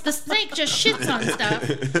shits. The snake just shits on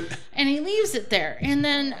stuff and he leaves it there. And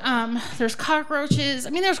then there's cockroaches.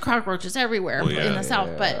 There's cockroaches everywhere in the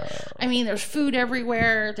South, but there's food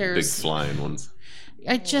everywhere. There's big flying ones.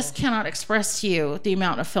 I just cannot express to you the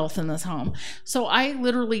amount of filth in this home. So I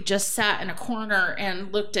literally just sat in a corner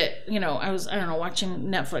and looked at, I was watching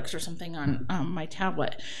Netflix or something on my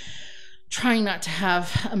tablet, trying not to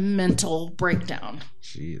have a mental breakdown.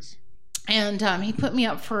 Jeez. And he put me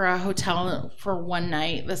up for a hotel for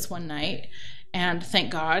this one night, and thank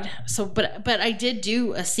God. So, but I did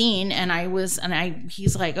do a scene, and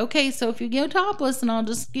he's like, okay, so if you go topless, then I'll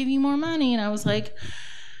just give you more money. And I was like,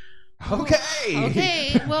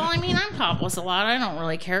 okay. Well, I'm topless a lot. I don't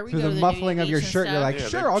really care. We Through go the to muffling nudie of your beach and shirt, stuff. you're like,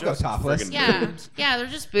 sure, I'll go topless. Yeah, they're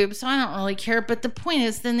just boobs, so I don't really care. But the point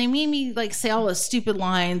is, then they made me like say all the stupid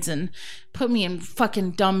lines and put me in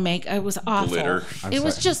fucking dumb makeup. It was awful. Glitter. It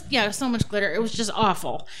was just so much glitter. It was just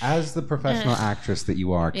awful. As the professional actress that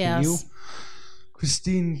you are, can you,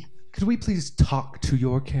 Christine? Could we please talk to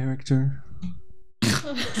your character?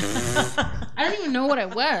 I don't even know what I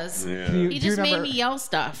was. Yeah. He just made me yell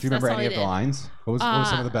stuff. Do you remember any of the lines? What was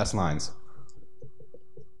some of the best lines?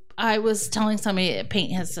 I was telling somebody to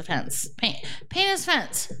paint his fence. Paint his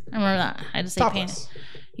fence. I remember that. I had to say Topless.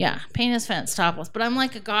 paint his fence topless. But I'm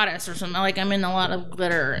like a goddess or something. Like I'm in a lot of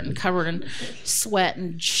glitter and covered in sweat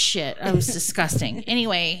and shit. I was disgusting.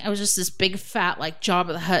 Anyway, I was just this big fat like Jabba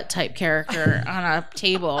the Hutt type character on a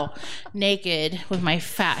table, naked with my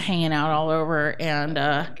fat hanging out all over. And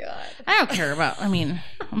I don't care about.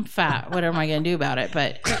 I'm fat. What am I going to do about it?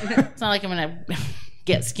 But it's not like I'm going to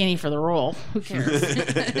get skinny for the role. Who cares?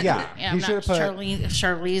 Yeah, I'm not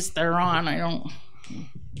Charlize Theron. I don't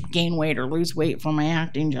gain weight or lose weight for my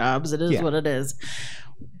acting jobs. It is what it is.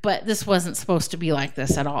 But this wasn't supposed to be like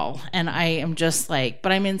this at all. And I am just like,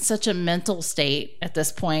 but I'm in such a mental state at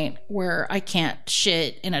this point where I can't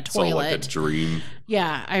shit in a toilet. It's all like a dream.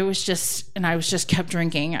 Yeah, I was just kept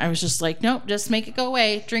drinking. I was just like, nope, just make it go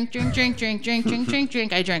away. Drink.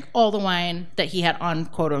 I drank all the wine that he had on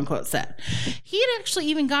quote unquote set. He had actually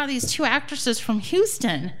even got these two actresses from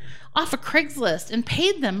Houston off of Craigslist and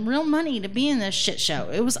paid them real money to be in this shit show.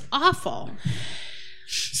 It was awful.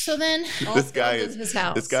 So then This guy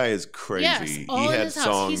is crazy. Yes, he all in had his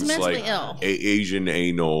house. He's songs mentally like ill. Asian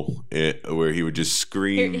Anal where he would just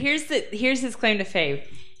scream. Here's his claim to fame.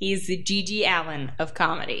 He's the Gigi Allen of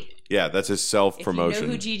comedy. Yeah, that's his self-promotion. If you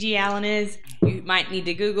know who Gigi Allen is, you might need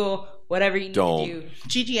to Google whatever you need to do.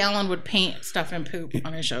 Gigi Allen would paint stuff and poop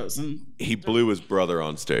on his shows. And he blew his brother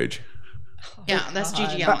on stage. Yeah, that's God.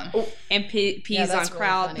 Gigi Allen. And pees Yeah, on that's really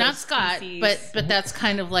crowd. funny. Not Scott, but that's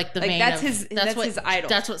kind of like the Like, vein that's of, his- that's what, his idol.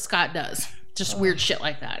 That's what Scott does. Just weird shit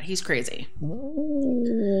like that. He's crazy.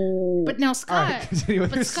 But now Scott, All right, continue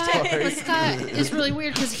with your story. but Scott is really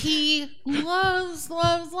weird because he loves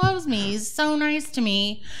me. He's so nice to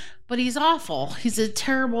me, but he's awful. He's a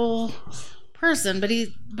terrible person. But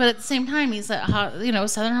at the same time, he's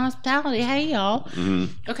Southern hospitality. Hey, y'all.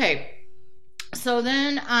 Okay. So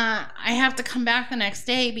then I have to come back the next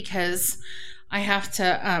day because I have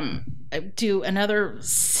to do another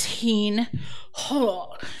scene.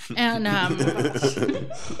 And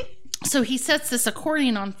so he sets this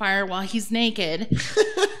accordion on fire while he's naked.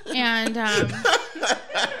 And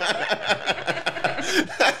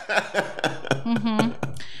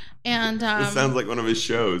This sounds like one of his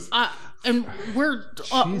shows. and we're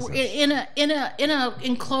in a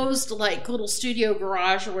enclosed like little studio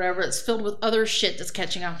garage or whatever. It's filled with other shit that's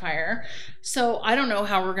catching on fire. So I don't know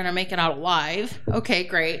how we're gonna make it out alive. Okay,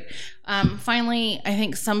 great. Finally, I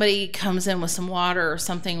think somebody comes in with some water or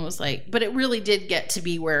something. Was like, but it really did get to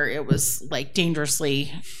be where it was like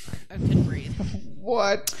dangerously. I couldn't breathe.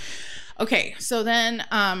 What? Okay, so then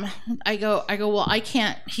I go, well, I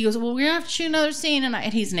can't. He goes, well, we're gonna have to shoot another scene, and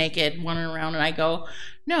he's naked, wandering around, and I go,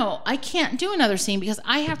 no, I can't do another scene because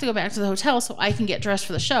I have to go back to the hotel so I can get dressed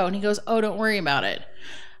for the show. And he goes, oh, don't worry about it.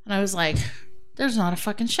 And I was like, there's not a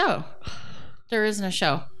fucking show. There isn't a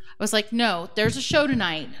show. I was like, no, there's a show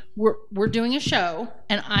tonight. We're doing a show,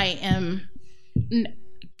 and I am.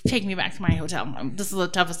 Take me back to my hotel. This is the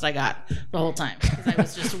toughest I got the whole time because I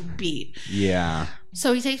was just beat. Yeah.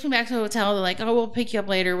 So he takes me back to the hotel. They're like, "Oh, we'll pick you up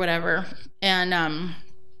later, whatever." And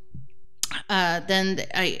then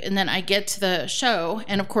I get to the show,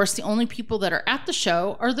 and of course, the only people that are at the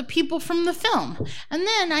show are the people from the film. And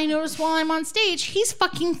then I notice while I'm on stage, he's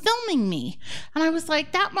fucking filming me, and I was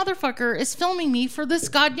like, "That motherfucker is filming me for this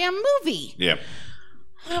goddamn movie." Yeah.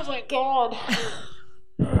 Oh my god.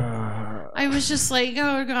 I was just like,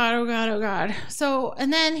 oh god, oh god, oh god. So,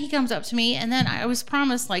 and then he comes up to me, and then I was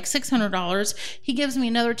promised like $600. He gives me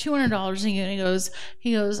another $200, and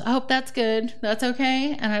he goes, I hope that's good. That's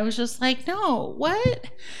okay. And I was just like, no, what?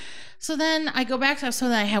 So then I go back to, so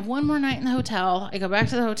then I have one more night in the hotel. I go back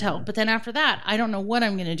to the hotel, but then after that, I don't know what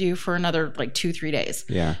I'm going to do for another like 2-3 days.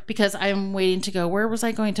 Yeah. Because I'm waiting to go. Where was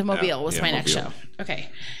I going to? Mobile was my next Mobile. show. Okay.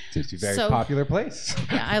 Seems to be a very So- popular place.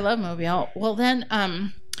 Yeah, I love Mobile. Well, then,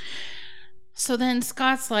 so then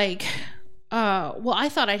Scott's like, well, I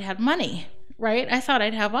thought I'd have money, right? I thought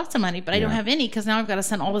I'd have lots of money, but I don't have any because now I've got to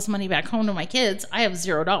send all this money back home to my kids. I have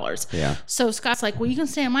 $0. Yeah. So Scott's like, well, you can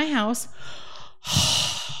stay at my house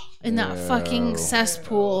in that fucking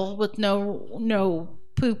cesspool with no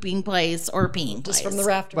pooping place or peeing place. Just from the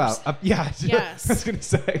rafters. Well, yeah. Yes. I was gonna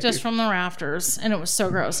say. Just from the rafters, and it was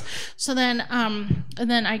so gross. So then and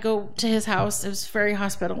then I go to his house. It was very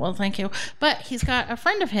hospitable, thank you. But he's got a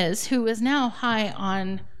friend of his who is now high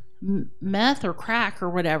on meth or crack or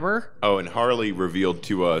whatever. Oh, and Harley revealed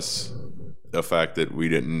to us a fact that we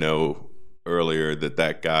didn't know earlier,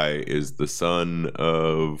 that guy is the son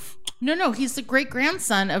of... No, he's the great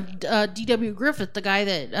grandson of D.W. Griffith, the guy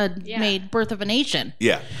that made Birth of a Nation.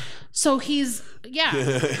 Yeah. So he's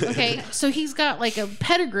okay. So he's got like a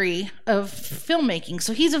pedigree of filmmaking.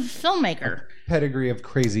 So he's a filmmaker. Pedigree of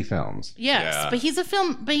crazy films. Yes, Yeah. but he's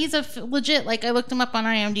a legit, like I looked him up on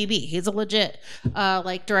IMDb. He's a legit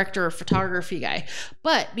like director of photography guy.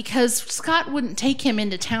 But because Scott wouldn't take him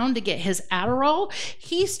into town to get his Adderall,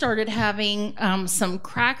 he started having some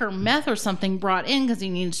crack or meth or something brought in because he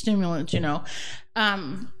needed stimulants,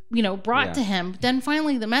 brought to him. Then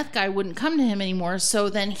finally the meth guy wouldn't come to him anymore, so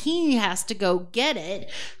then he has to go get it.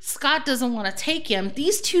 Scott doesn't want to take him.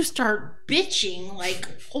 These two start bitching like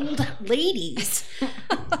old ladies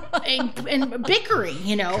and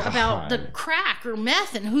bickering, about the crack or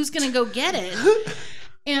meth and who's gonna go get it.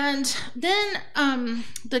 And then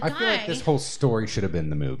the guy, I feel like this whole story should have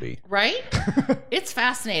been the movie. right? It's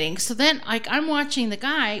fascinating. So then, I'm watching the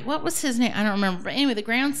guy. What was his name? I don't remember. But anyway, the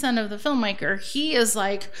grandson of the filmmaker. He is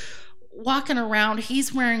like walking around.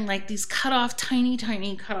 He's wearing like these tiny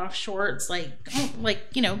cut-off shorts, like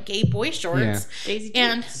gay boy shorts.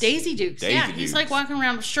 Yeah. Daisy Dukes. Daisy He's Dukes. like walking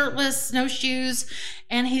around shirtless, no shoes,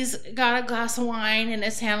 and he's got a glass of wine in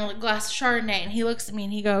his hand, a glass of Chardonnay. And he looks at me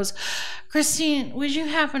and he goes, "Christine, would you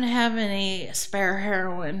happen to have any spare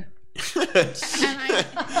heroin?" And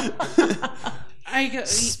I go,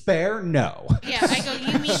 Spare? No. yeah. I go,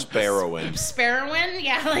 you mean Sparrowin. Sparrowin?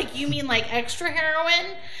 Yeah, like you mean like extra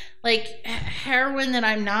heroin? Like heroin that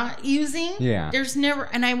I'm not using? Yeah. There's never,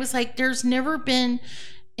 and I was like, there's never been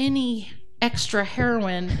any extra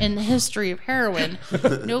heroin in the history of heroin.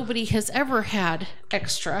 Nobody has ever had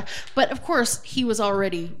extra. But of course, he was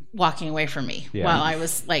already walking away from me while I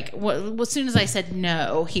was like, as soon as I said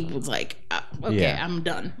no, he was like, okay, I'm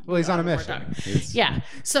done. Well, he's on a mission. Yeah.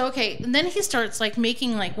 So, okay. And then he starts like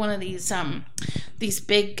making like one of these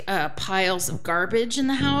big piles of garbage in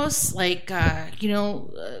the house, like,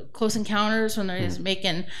 Close Encounters when they're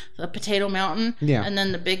making the potato mountain. Yeah. And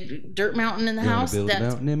then the big dirt mountain in the house. Build a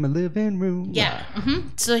mountain in my living room. Yeah. Mm-hmm.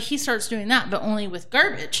 So he starts doing that, but only with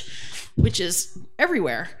garbage, which is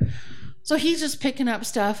everywhere. So he's just picking up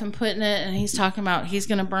stuff and putting it, and he's talking about he's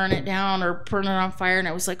going to burn it down or burn it on fire. And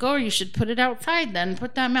I was like, oh, you should put it outside then.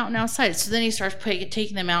 Put that mountain outside. So then he starts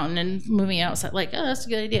taking the mountain and moving it outside. Like, oh, that's a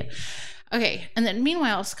good idea. Okay. And then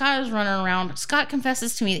meanwhile, Scott is running around. Scott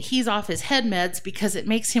confesses to me that he's off his head meds because it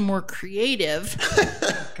makes him more creative.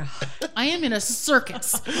 I am in a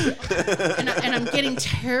circus. and I'm getting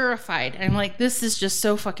terrified. I'm like, this is just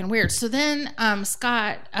so fucking weird. So then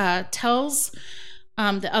Scott tells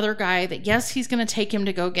the other guy that yes, he's going to take him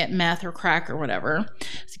to go get meth or crack or whatever.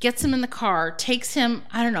 So gets him in the car, takes him,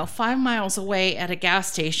 5 miles away at a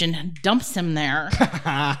gas station, dumps him there,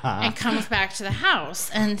 and comes back to the house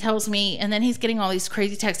and tells me, and then he's getting all these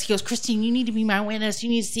crazy texts. He goes, Christine, you need to be my witness. You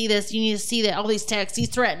need to see this. You need to see that. All these texts. He's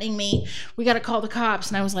threatening me. We got to call the cops.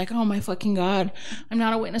 And I was like, oh my fucking God. I'm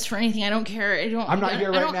not a witness for anything. I don't care. I'm not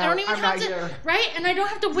here right now. I'm not here. Right? And I don't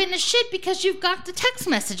have to witness shit because you've got the text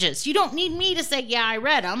messages. You don't need me to say, yeah, I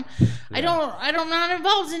read them. Yeah. I'm not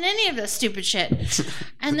involved in any of this stupid shit.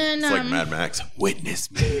 And then it's like Mad Max,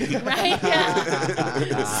 witness me. Right?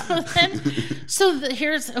 Yeah. So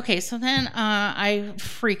then I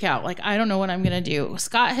freak out. Like, I don't know what I'm gonna do.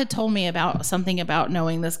 Scott had told me about something about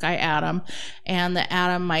knowing this guy Adam, and that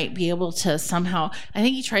Adam might be able to somehow, I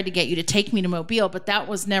think he tried to get you to take me to Mobile, but that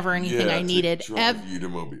was never anything I needed.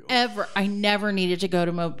 Ever. I never needed to go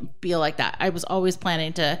to Mobile like that. I was always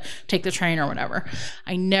planning to take the train or whatever.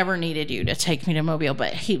 I never needed you to take me to Mobile,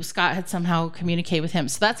 but Scott had somehow communicated with him.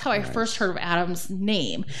 So that's how I first heard of Adam's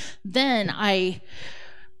name. Then I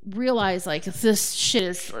realized like this shit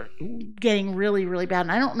is getting really, really bad.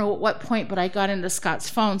 And I don't know at what point, but I got into Scott's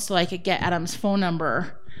phone so I could get Adam's phone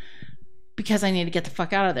number because I need to get the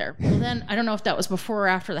fuck out of there. Well, then I don't know if that was before or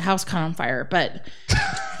after the house caught on fire, but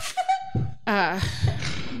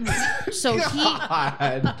so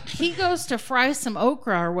he goes to fry some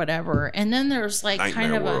okra or whatever, and then there's like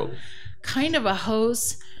kind of a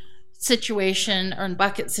hose situation or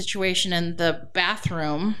bucket situation in the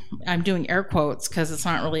bathroom. I'm doing air quotes because it's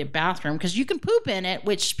not really a bathroom because you can poop in it,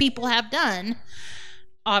 which people have done.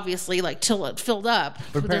 Obviously, like till it filled up,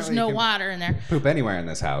 but there's no water in there. Poop anywhere in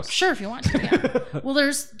this house. Sure, if you want to. Yeah. Well, there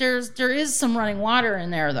is some running water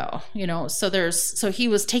in there though, So he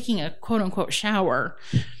was taking a quote unquote shower,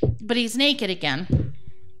 but he's naked again.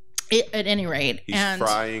 At any rate, he's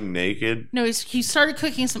frying naked. No, he started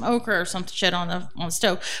cooking some okra or some shit on the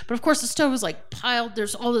stove. But of course, the stove was like piled.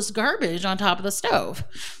 There's all this garbage on top of the stove,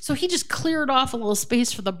 so he just cleared off a little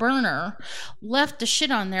space for the burner, left the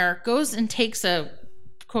shit on there, goes and takes a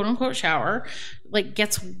quote unquote shower, like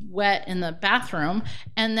gets wet in the bathroom,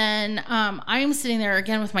 and then I am sitting there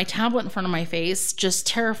again with my tablet in front of my face, just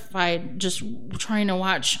terrified, just trying to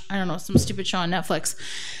watch some stupid show on Netflix,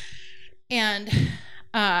 and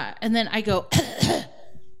then I go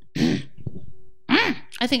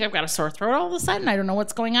I think I've got a sore throat all of a sudden. I don't know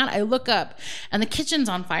what's going on. I look up and the kitchen's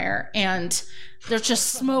on fire and there's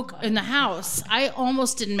just smoke in the house. I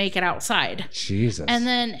almost didn't make it outside. Jesus. And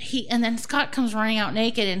then Scott comes running out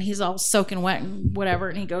naked and he's all soaking wet and whatever.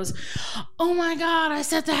 And he goes, oh my God, I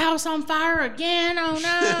set the house on fire again. Oh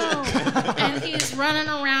no. And he's running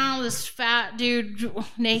around, this fat dude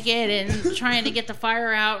naked and trying to get the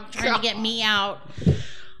fire out, trying to get me out.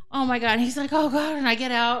 Oh my God. And he's like, oh God. And I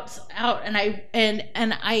get out and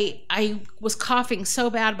I was coughing so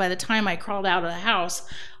bad by the time I crawled out of the house,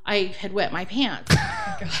 I had wet my pants.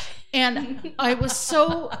 And I was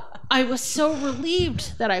so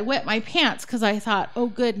relieved that I wet my pants because I thought, oh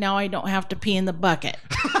good, now I don't have to pee in the bucket.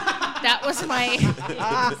 That was my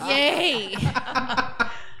yay.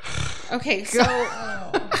 Okay, so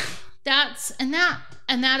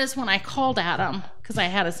that is when I called Adam because I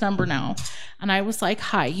had his number now, and I was like,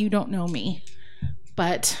 "Hi, you don't know me,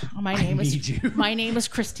 but my name is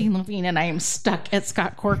Christine Levine, and I am stuck at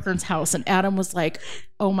Scott Corcoran's house." And Adam was like,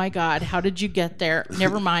 "Oh my God, how did you get there?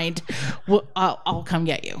 Never mind, I'll come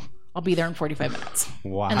get you." I'll be there in 45 minutes.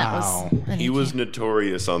 Wow. And that was. And He was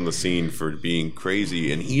notorious on the scene for being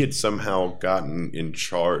crazy, and he had somehow gotten in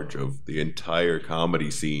charge of the entire comedy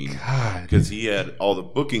scene because he had all the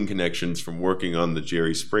booking connections from working on the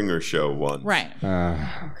Jerry Springer show once. Right.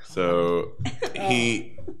 So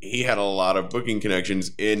he had a lot of booking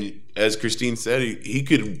connections, and as Christine said, he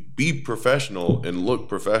could be professional and look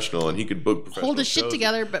professional, and he could book professional Hold his shit shows.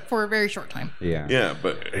 together, but for a very short time. Yeah. Yeah,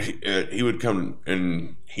 but he would come,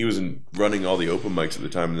 and he was running all the open mics at the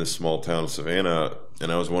time in this small town of Savannah,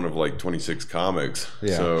 and I was one of like 26 comics.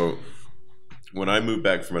 Yeah. So when I moved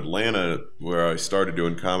back from Atlanta, where I started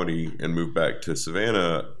doing comedy, and moved back to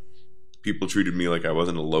Savannah, people treated me like I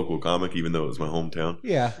wasn't a local comic, even though it was my hometown.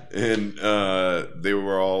 Yeah. And they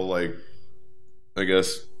were all like, I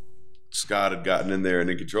guess Scott had gotten in there and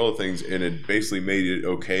in control of things, and it basically made it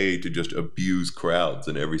okay to just abuse crowds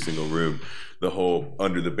in every single room. The whole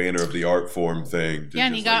under the banner of the art form thing. Yeah,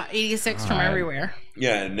 and he got 86 from everywhere.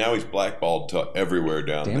 Yeah, and now he's blackballed to everywhere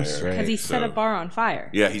down Damn there. straight. Because he set a bar on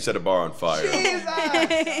fire. Yeah, he set a bar on fire.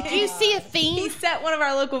 Do you see a He theme? set one of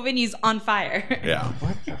our local venues on fire. Yeah.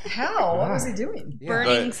 How? What was he doing?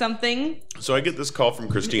 Burning But- something. So I get this call from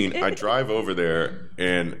Christine. I drive over there,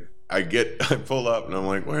 and I pull up, and I'm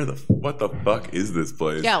like, what the fuck is this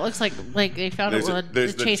place? Yeah, it looks like they found There's it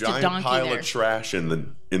the chased a giant donkey pile there. of trash in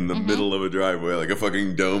the middle of a driveway, like a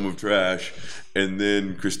fucking dome of trash. And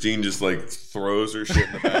then Christine just like throws her shit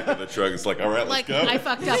in the back of the truck. It's like, all right, let's Like, go. I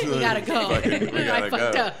fucked up. We gotta go. Fucking, we gotta I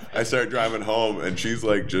fucked go. up. I start driving home, and she's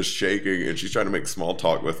like just shaking, and she's trying to make small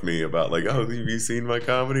talk with me about like, oh, have you seen my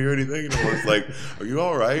comedy or anything? And I was like, are you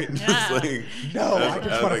all right? And Yeah. it's like, No, I just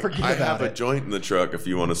was wanna forget I about have a it. joint in the truck if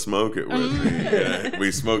you want to smoke it with me. And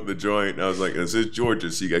we smoked the joint, and I was like, this is Georgia,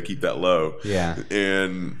 so you gotta keep that low. Yeah.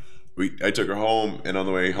 And I took her home, and on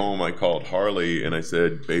the way home, I called Harley, and I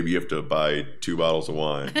said, baby, you have to buy 2 bottles of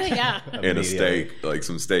wine Yeah. and a steak, like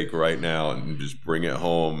some steak right now, and just bring it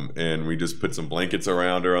home. And we just put some blankets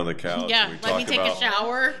around her on the couch. Yeah, and we let me talked take a about-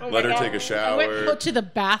 shower. Oh Let my her God. take a I went shower. go to the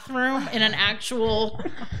bathroom in an actual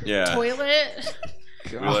Yeah. toilet.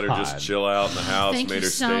 We let her just chill out in the house, Thank made you her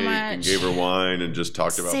so steak, and much. gave her wine, and just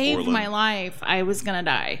talked about Saved Portland. my life. I was gonna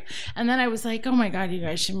die, and then I was like, "Oh my god, you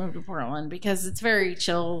guys should move to Portland because it's very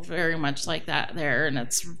chill, very much like that there, and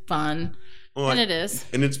it's fun." Well, And it is.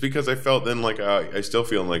 And it's because I felt then like I still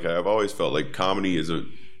feel like I've always felt like comedy is a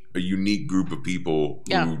unique group of people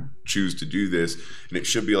Yeah. who choose to do this, and it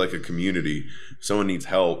should be like a community. If someone needs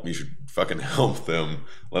help, you should fucking help them.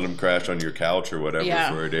 Let them crash on your couch or whatever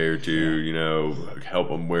Yeah. for a day or two. You know, help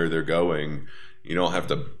them where they're going. You don't have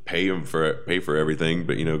to pay for everything,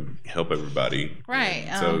 but help everybody. Right.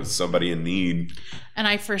 So somebody in need. And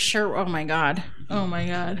I for sure. Oh my god. Oh my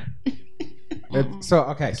god. So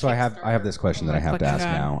I have this question that I have to fucking ask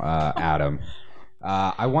God. now, Adam.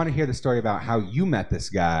 I want to hear the story about how you met this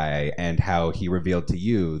guy and how he revealed to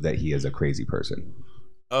you that he is a crazy person.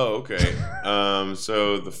 Oh, okay.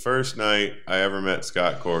 So the first night I ever met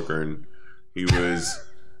Scott Corcoran, he was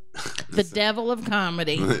The devil of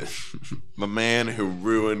comedy. my man who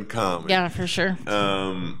ruined comedy. Yeah, for sure.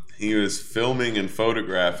 He was filming and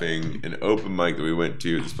photographing an open mic that we went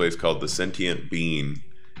to at this place called the Sentient Bean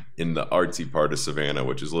in the artsy part of Savannah,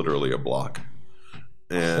 which is literally a block.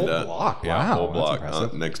 And, whole block? Yeah, Wow, a whole that's block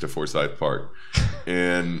impressive. next to Forsyth Park.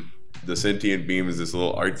 And the Sentient Beam is this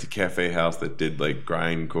little artsy cafe house that did like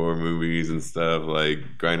grindcore movies and stuff, like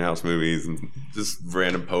grindhouse movies and just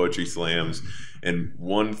random poetry slams. And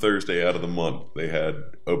one Thursday out of the month, they had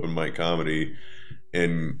open mic comedy.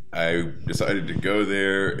 And I decided to go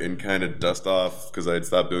there and kind of dust off because I had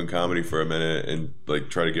stopped doing comedy for a minute and like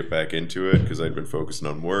try to get back into it because I'd been focusing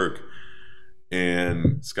on work.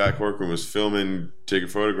 And Scott Corcoran was filming, taking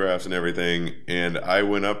photographs and everything. And I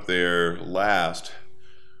went up there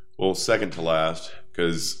second to last,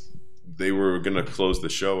 because they were going to close the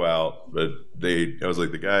show out. But I was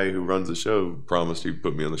like, the guy who runs the show promised he'd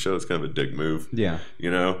put me on the show. It's kind of a dick move. Yeah.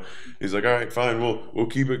 He's like, all right, fine, we'll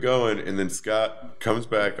keep it going. And then Scott comes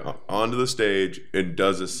back onto the stage and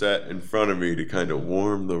does a set in front of me to kind of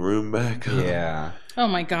warm the room back up. Yeah. Oh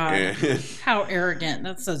my god. And How arrogant.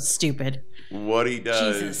 That's so stupid. what he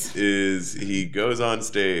does Jesus. is he goes on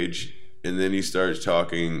stage and then he starts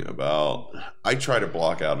talking about, I try to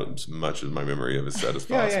block out as much of my memory of his set as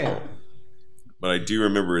Yeah, possible. yeah, yeah. But I do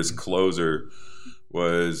remember his closer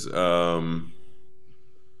was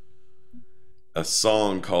a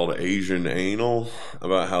song called Asian Anal,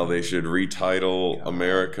 about how they should retitle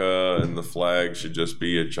America and the flag should just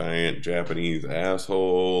be a giant Japanese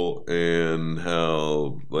asshole, and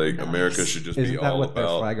how like America should just Isn't be that all what their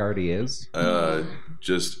about flag already is?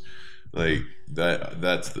 just like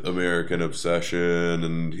that's the American obsession,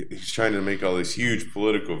 and he's trying to make all these huge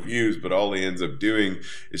political views, but all he ends up doing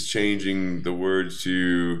is changing the words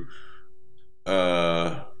to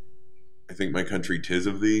I think my country 'tis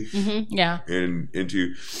of thee, yeah, and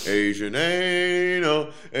into Asian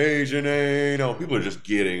anal. People are just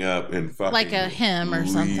getting up and fucking like a hymn or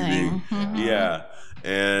something. Yeah,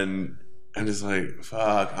 and I'm just like,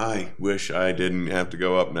 fuck, I wish I didn't have to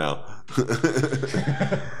go up now.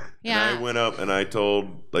 Yeah. And I went up and I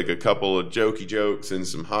told like a couple of jokey jokes and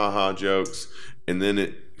some ha-ha jokes, and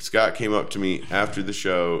then Scott came up to me after the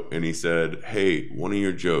show and he said, hey, one of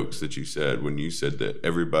your jokes that you said when you said that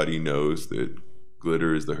everybody knows that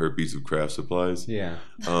glitter is the herpes of craft supplies. Yeah.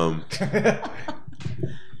 I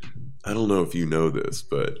don't know if you know this,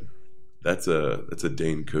 but that's a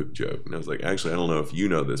Dane Cook joke. And I was like, actually, I don't know if you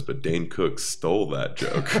know this, but Dane Cook stole that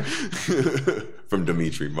joke from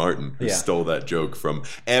Dimitri Martin, who stole that joke from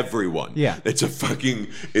everyone. Yeah. It's a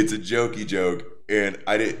jokey joke. And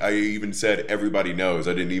I even said everybody knows.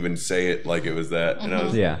 I didn't even say it like it was that. And I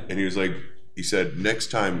was and he was like, he said,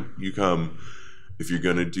 next time you come, if you're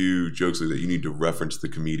gonna do jokes like that, you need to reference the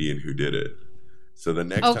comedian who did it. So the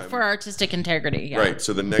next time, for artistic integrity, yeah. Right.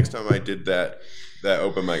 So the next time I did that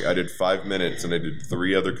open mic, I did 5 minutes and I did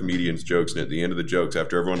 3 other comedians' jokes. And at the end of the jokes,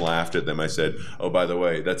 after everyone laughed at them, I said, "Oh, by the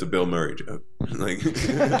way, that's a Bill Murray joke." Like, and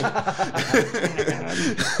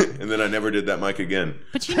then I never did that mic again.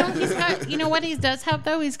 But you know, he's got. You know what he does have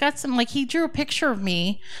though? He's got some. Like he drew a picture of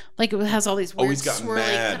me. Like it has all these weird. Oh, he's got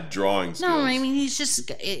mad drawing skills. No, I mean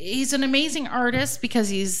he's an amazing artist because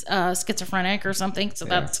he's schizophrenic or something. So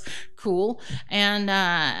that's cool. And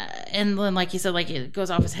then like you said, like it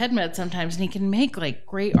goes off his head med sometimes, and he can make like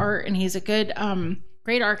great art. And he's a good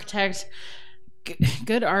great architect,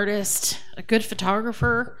 good artist, a good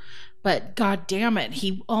photographer. But god damn it,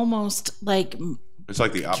 he almost like it's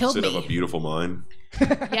like the opposite of a beautiful mind.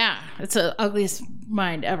 Yeah, it's the ugliest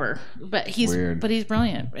mind ever. But he's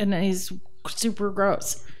brilliant and he's super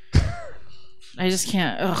gross. I just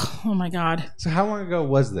can't. Oh my god. So how long ago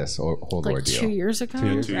was this whole ordeal? 2 years ago. 2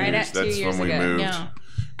 years ago. Right at 2 years That's when we ago. moved. Yeah.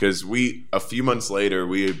 Because a few months later,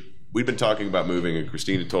 we'd been talking about moving, and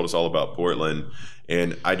Christina told us all about Portland.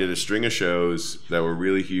 And I did a string of shows that were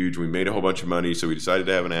really huge. We made a whole bunch of money, so we decided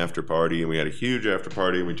to have an after party, and we had a huge after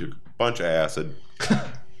party, and we took a bunch of acid.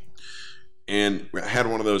 And I had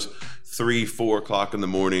one of those 3-4 o'clock in the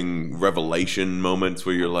morning revelation moments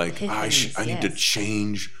where you're like, I need to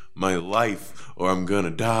change my life or I'm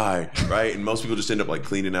gonna die, right? And most people just end up like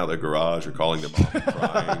cleaning out their garage or calling them off and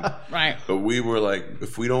crying. Right. But we were like,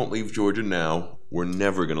 if we don't leave Georgia now, we're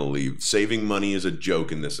never gonna leave. Saving money is a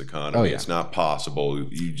joke in this economy. Oh, yeah. It's not possible.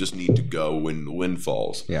 You just need to go when the wind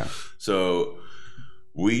falls. Yeah. So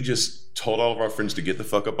we just told all of our friends to get the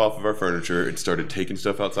fuck up off of our furniture and started taking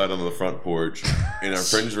stuff outside on the front porch. And our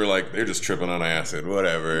friends were like, they're just tripping on acid,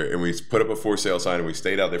 whatever. And we put up a for sale sign and we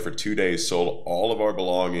stayed out there for 2 days, sold all of our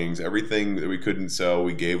belongings, everything that we couldn't sell,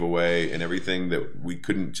 we gave away, and everything that we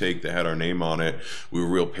couldn't take that had our name on it. We were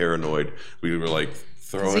real paranoid. We were like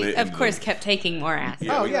throwing it. Of course, kept taking more acid.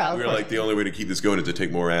 Oh, yeah, We of were course. like, the only way to keep this going is to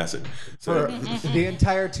take more acid. So For the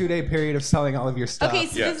entire 2-day period of selling all of your stuff. Okay,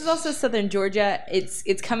 so Yes. this is also Southern Georgia.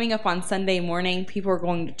 It's coming up on Sunday morning. People are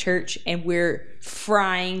going to church, and we're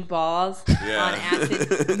frying balls on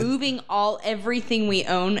acid, moving everything we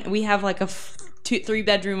own. We have like a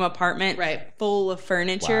 3-bedroom apartment, full of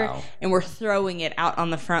furniture, Wow. and we're throwing it out on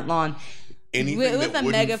the front lawn. anything With that a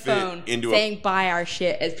wouldn't megaphone fit into saying buy our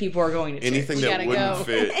shit as people are going to church. anything You that gotta wouldn't go.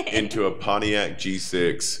 fit into a Pontiac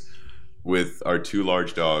G6 with our 2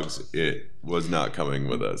 large dogs, it was not coming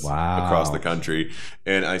with us across the country.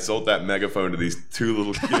 And I sold that megaphone to these 2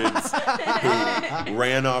 little kids who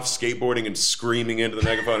ran off skateboarding and screaming into the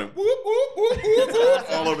megaphone and whoop, whoop, whoop, whoop, whoop,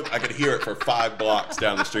 all over. I could hear it for 5 blocks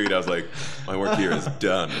down the street. I was like, my work here is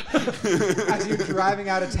done. As you're driving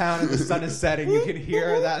out of town and the sun is setting, you can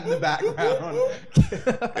hear that in the background.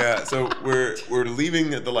 Yeah, so we're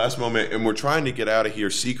leaving at the last moment, and we're trying to get out of here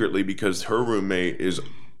secretly because her roommate is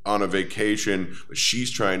on a vacation, but she's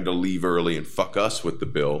trying to leave early and fuck us with the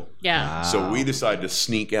bill. Yeah. So we decide to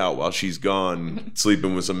sneak out while she's gone,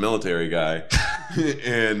 sleeping with some military guy,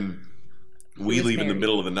 and we leave in the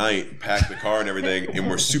middle of the night, pack the car and everything, and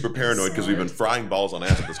we're super paranoid because we've been frying balls on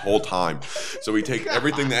acid this whole time. So we take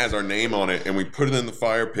everything that has our name on it and we put it in the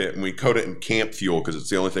fire pit and we coat it in camp fuel because it's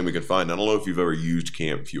the only thing we can find. I don't know if you've ever used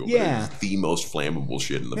camp fuel, but Yeah. it's the most flammable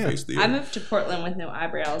shit in the face of the I earth. moved to Portland with no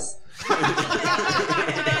eyebrows.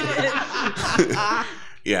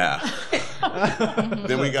 Yeah.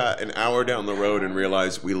 Then we got an hour down the road and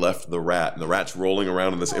realized we left the rat, and the rat's rolling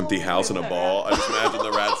around in this empty house in a ball. I just imagine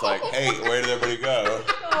the rat's like, hey, where did everybody go?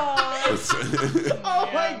 Oh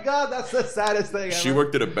my God, that's the saddest thing ever. She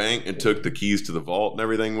worked at a bank and took the keys to the vault and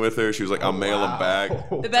everything with her. She was like, I'll mail them back.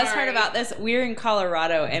 The best part about this, we were in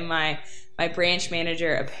Colorado, and my branch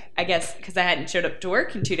manager, I guess, because I hadn't showed up to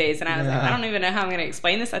work in 2 days, and I was like, I don't even know how I'm going to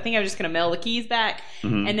explain this. I think I'm just going to mail the keys back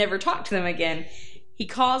and never talk to them again. He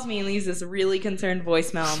calls me and leaves this really concerned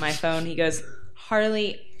voicemail on my phone. He goes,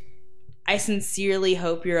 Harley, I sincerely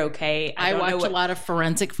hope you're okay. I watch a lot of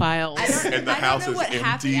forensic files. And the house is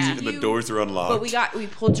empty and the doors are unlocked. But we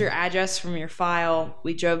pulled your address from your file.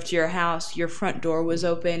 We drove to your house. Your front door was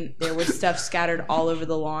open. There was stuff scattered all over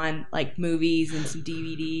the lawn, like movies and some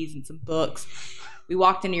DVDs and some books. We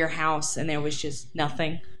walked into your house and there was just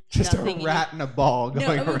nothing. Just a rat in a ball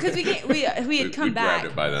going around. Because we had come back.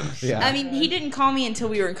 Grabbed it by then. Yeah. I mean, he didn't call me until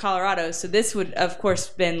we were in Colorado, so this would, of course,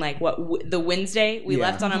 been like the Wednesday. We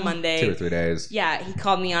left on a Monday. 2 or 3 days. Yeah, he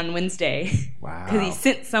called me on Wednesday. Wow. Because he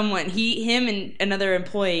sent someone. Him and another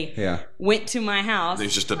employee went to my house.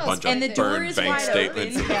 There's just a bunch and of the door burned is bank wide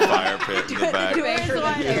statements open. in the fire pit in the back. The door is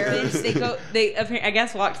wide open. They I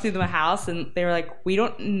guess walked through the house and they were like, we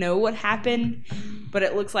don't know what happened, but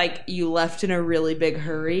it looks like you left in a really big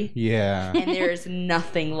hurry. Yeah. And there's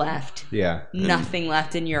nothing left. Yeah. Nothing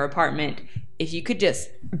left in your apartment. If you could just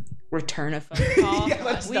return a phone call.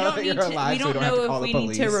 We don't know if we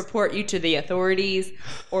need to report you to the authorities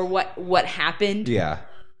or what happened. Yeah.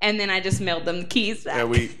 And then I just mailed them the keys back. Yeah,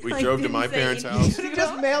 we drove to my parents' house. You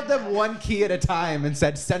just mailed them one key at a time and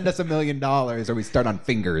said, send us $1 million or we start on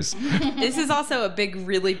fingers. This is also a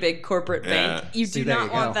really big corporate bank. You do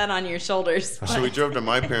not want that on your shoulders. So we drove to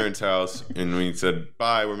my parents' house and we said,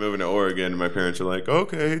 bye, we're moving to Oregon. And my parents were like,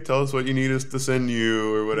 okay, tell us what you need us to send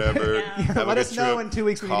you or whatever. Have let us know in 2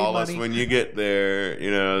 weeks when you need Call money. us when you get there,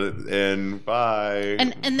 and bye.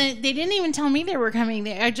 And they didn't even tell me they were coming.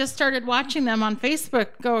 I just started watching them on Facebook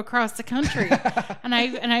go across the country, and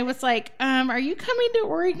I was like, "Are you coming to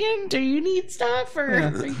Oregon? Do you need stuff, or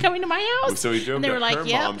are you coming to my house?" So we drove and they to were like, her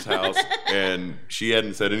 "Yep." mom's house, and she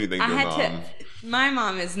hadn't said anything to her mom. My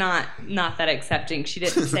mom is not that accepting. She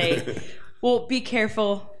didn't say, well, be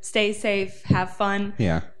careful, stay safe, have fun.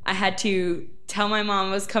 Yeah. I had to tell my mom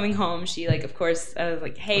I was coming home. She, of course, I was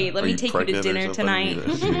like, hey, let me take you to dinner tonight.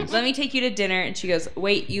 Let me take you to dinner. And she goes,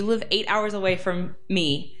 wait, you live 8 hours away from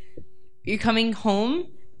me. Are you coming home?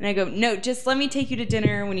 And I go, no, just let me take you to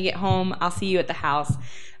dinner. When you get home, I'll see you at the house.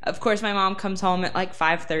 Of course, my mom comes home at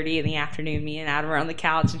 5:30 in the afternoon. Me and Adam are on the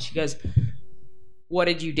couch, and she goes, what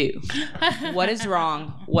did you do? What is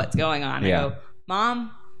wrong? What's going on? Yeah. I go,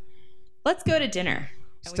 Mom, let's go to dinner.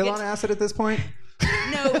 And Still on acid at this point?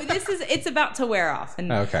 No, it's about to wear off.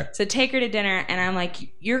 And okay. So take her to dinner, and I'm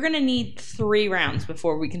like, you're going to need 3 rounds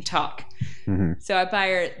before we can talk. Mm-hmm. So I buy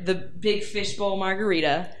her the big fishbowl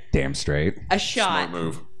margarita. Damn straight. A shot. Smart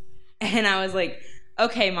move. And I was like,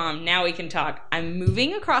 okay, Mom, now we can talk. I'm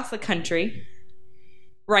moving across the country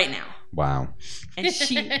right now. Wow. And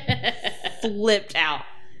she flipped out.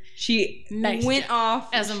 She went off.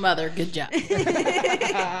 As a mother, good job.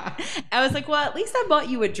 I was like, well, at least I bought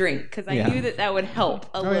you a drink because I knew that would help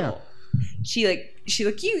a little. Yeah. She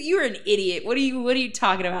like, you're an idiot. What are you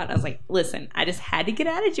talking about? And I was like, listen, I just had to get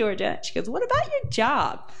out of Georgia. She goes, what about your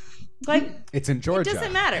job? Like, it's in Georgia. It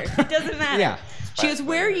doesn't matter. It doesn't matter. Yeah. She goes,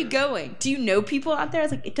 where are you going? Do you know people out there? I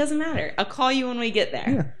was like, it doesn't matter. I'll call you when we get there.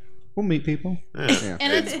 Yeah. We'll meet people. Yeah.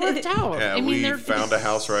 And it's worked out. Yeah, we found a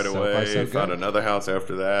house right away, found another house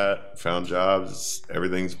after that, found jobs.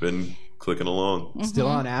 Everything's been clicking along. Mm-hmm. Still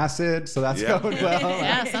on acid, so that's going well.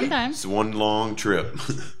 Yeah, sometimes. It's one long trip.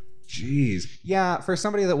 Jeez. Yeah, for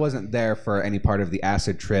somebody that wasn't there for any part of the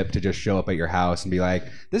acid trip to just show up at your house and be like,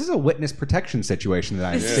 this is a witness protection situation that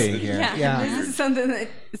I'm seeing here. Yeah. This is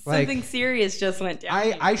something serious just went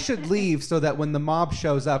down. I should leave so that when the mob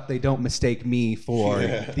shows up, they don't mistake me for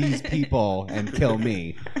these people and kill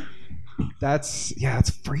me. That's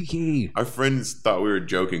freaky. Our friends thought we were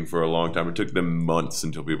joking for a long time. It took them months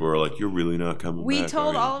until people were like, you're really not coming back. We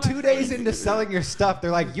told all of our 2 days into selling your stuff,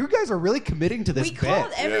 they're like, you guys are really committing to this bit. We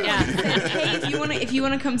called everyone and said, hey, if you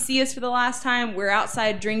want to come see us for the last time, we're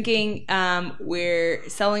outside drinking. We're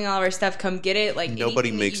selling all of our stuff. Come get it. Like,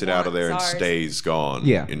 nobody makes it out of there and stays gone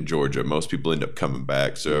in Georgia. Most people end up coming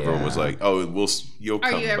back. So everyone was like, oh, you'll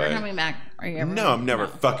come back. Are you ever coming back? No, I'm never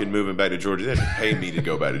fucking moving back to Georgia. They have to pay me to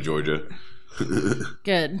go back to Georgia.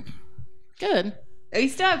 Good. We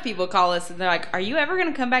still have people call us and they're like, are you ever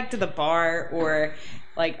going to come back to the bar? Or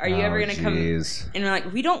like, are you ever going to come? And we're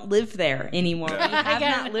like, we don't live there anymore. We have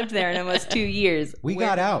not lived there in almost 2 years. We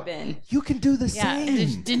got out. You can do the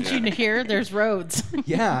same. Didn't you hear? There's roads.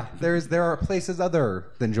 Yeah, there are places other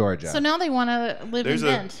than Georgia. So now they want to live in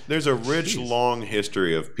Bend. There's a rich, long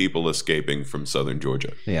history of people escaping from southern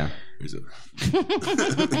Georgia. Yeah. Is it?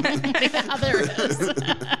 Yeah, there is.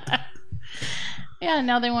 Yeah,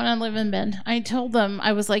 now they want to live in Bend. I told them,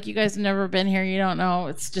 I was like, you guys have never been here. You don't know.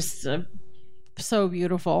 It's just so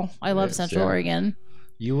beautiful. I love Central Oregon.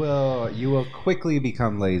 You will quickly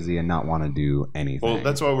become lazy and not want to do anything. Well,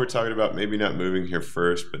 that's why we're talking about maybe not moving here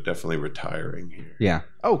first, but definitely retiring here. Yeah.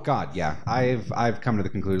 Oh God, yeah. I've come to the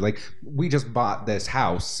conclusion, like, we just bought this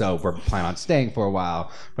house, so we're planning on staying for a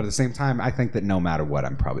while. But at the same time, I think that no matter what,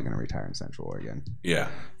 I'm probably going to retire in Central Oregon. Yeah,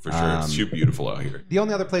 for sure. It's too beautiful out here. The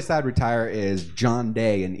only other place that I'd retire is John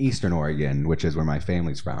Day in Eastern Oregon, which is where my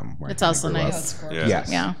family's from. It's also nice. Yeah.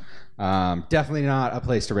 Yes. Yeah. Definitely not a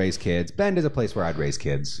place to raise kids. Bend is a place where I'd raise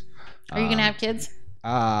kids. Are you going to have kids?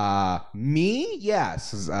 Me?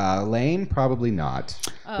 Yes. Lane? Probably not.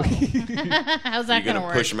 Oh. How's that You going to gonna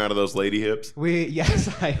work? push him out of those lady hips? Yes,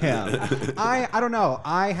 I am. I don't know.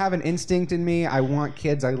 I have an instinct in me. I want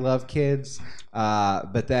kids. I love kids.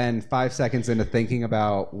 But then 5 seconds into thinking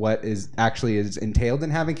about what is entailed in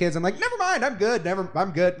having kids, I'm like, never mind. I'm good.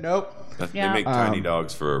 I'm good. Nope. Yeah. They make tiny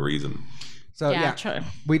dogs for a reason. So Yeah,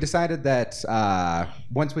 we decided that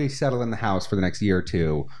once we settle in the house for the next year or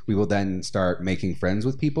two, we will then start making friends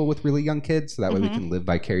with people with really young kids, so that way we can live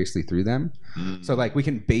vicariously through them. So like we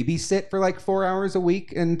can babysit for like 4 hours a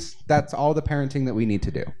week, and that's all the parenting that we need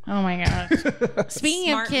to do. Oh my gosh. Speaking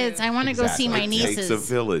Smart of kids, move. I want to go see my It takes a nieces.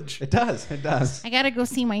 village. It does. I got to go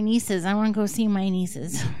see my nieces. I want to go see my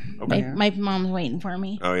nieces. Okay. My mom's waiting for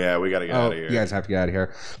me. Oh yeah, we gotta get out of here. You guys have to get out of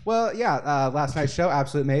here. Well, yeah, last night's show,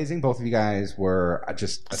 absolutely amazing. Both of you guys were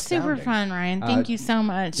just Super astounding. fun, Ryan. Thank you so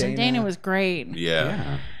much. And Dana- Dana was great. Yeah.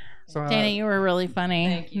 Yeah. So, Dana, you were really funny.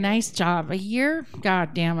 Thank you. Nice job. A year?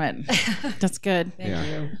 God damn it. That's good.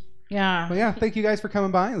 yeah. Yeah. Well, yeah, thank you guys for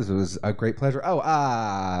coming by. This was a great pleasure.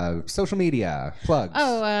 Oh, social media plugs.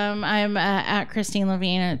 Oh, I'm at Christine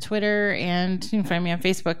Levine at Twitter, and you can find me on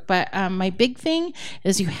Facebook. But my big thing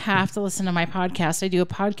is you have to listen to my podcast. I do a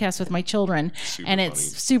podcast with my children, and it's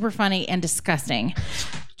super funny and disgusting.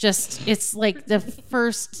 Just, it's like the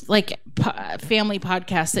first family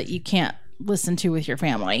podcast that you can't listen to with your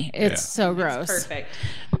family. It's so gross. Perfect.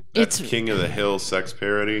 That's King of the Hill sex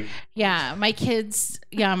parody. Yeah, my kids,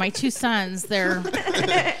 my 2 sons,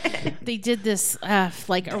 they did this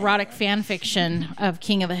erotic fan fiction of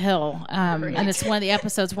King of the Hill. And it's one of the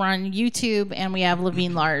episodes. We're on YouTube, and we have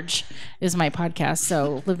Levine Large is my podcast.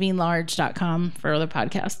 So levinelarge.com for the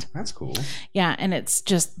podcast. That's cool. Yeah, and it's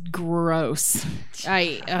just gross.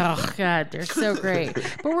 Oh God, they're so great.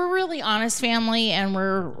 But we're really honest family, and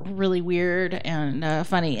we're really weird and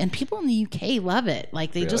funny. And people in the UK love it.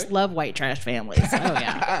 Like they just love white trash families. Oh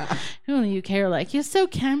yeah, people in the UK are like, you're so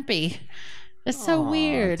campy. It's so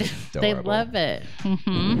weird. They adorable. love it.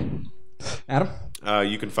 Mm-hmm. Adam?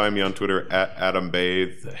 You can find me on Twitter at Adam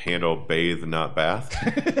Bathe, handle Bathe Not Bath.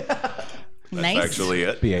 That's Nice. actually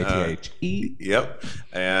it. BATHE. Yep.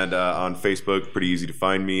 And on Facebook, pretty easy to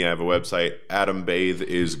find me. I have a website,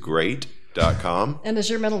 adambatheisgreat.com. And is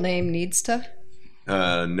your middle name Needs to?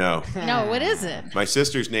 No. No, what is it? My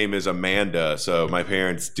sister's name is Amanda, so my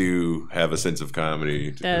parents do have a sense of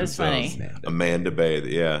comedy. That is funny. Amanda Bathe,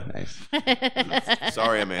 yeah. Nice.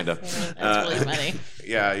 Sorry, Amanda. That's really funny.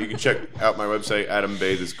 Yeah, you can check out my website,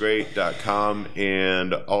 adambatheisgreat.com.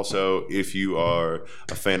 And also, if you are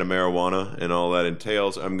a fan of marijuana and all that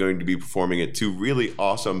entails, I'm going to be performing at 2 really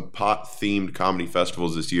awesome pot-themed comedy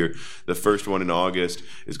festivals this year. The first one in August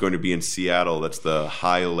is going to be in Seattle. That's the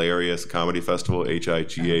Hilarious Comedy Festival,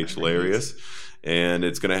 HIGH Hilarious. And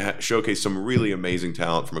it's going to showcase some really amazing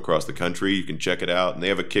talent from across the country. You can check it out. And they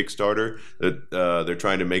have a Kickstarter that they're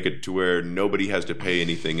trying to make it to where nobody has to pay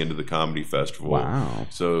anything into the comedy festival. Wow.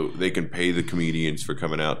 So they can pay the comedians for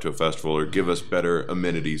coming out to a festival or give us better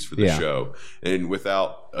amenities for the show. And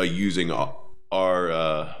without using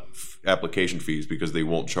our application fees, because they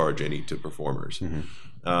won't charge any to performers. Mm-hmm.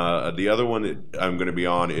 The other one that I'm going to be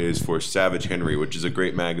on is for Savage Henry, which is a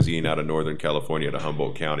great magazine out of Northern California, out of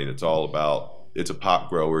Humboldt County. That's all about, it's a pot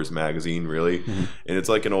growers magazine, really. Mm-hmm. And it's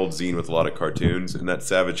like an old zine with a lot of cartoons. And that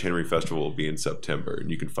Savage Henry Festival will be in September. And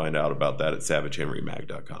you can find out about that at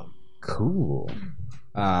savagehenrymag.com. Cool.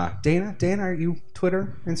 Dana, are you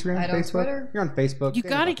Twitter, Instagram, I don't Facebook? Twitter. You're on Facebook. You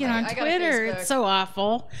got to get on I got a Twitter. Facebook. It's so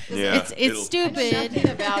awful. Yeah, It's it'll- stupid. Nothing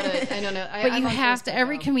about it. I don't know. But you have to.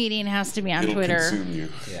 Every comedian has to be on It'll Twitter. consume you.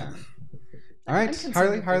 Yeah. All right,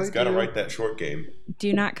 Harley. Got to do you- write that short game.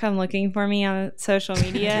 Do not come looking for me on social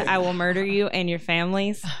media. I will murder you and your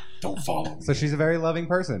families. Don't follow me. So she's a very loving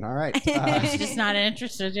person. All right. She's just not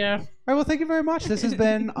interested. Yeah. All right. Well, thank you very much. This has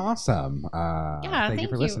been awesome. Yeah. Thank you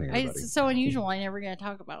for listening, everybody. It's so unusual. I never get to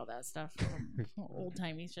talk about that stuff. Old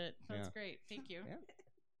timey shit. That's great. Thank you. Yeah.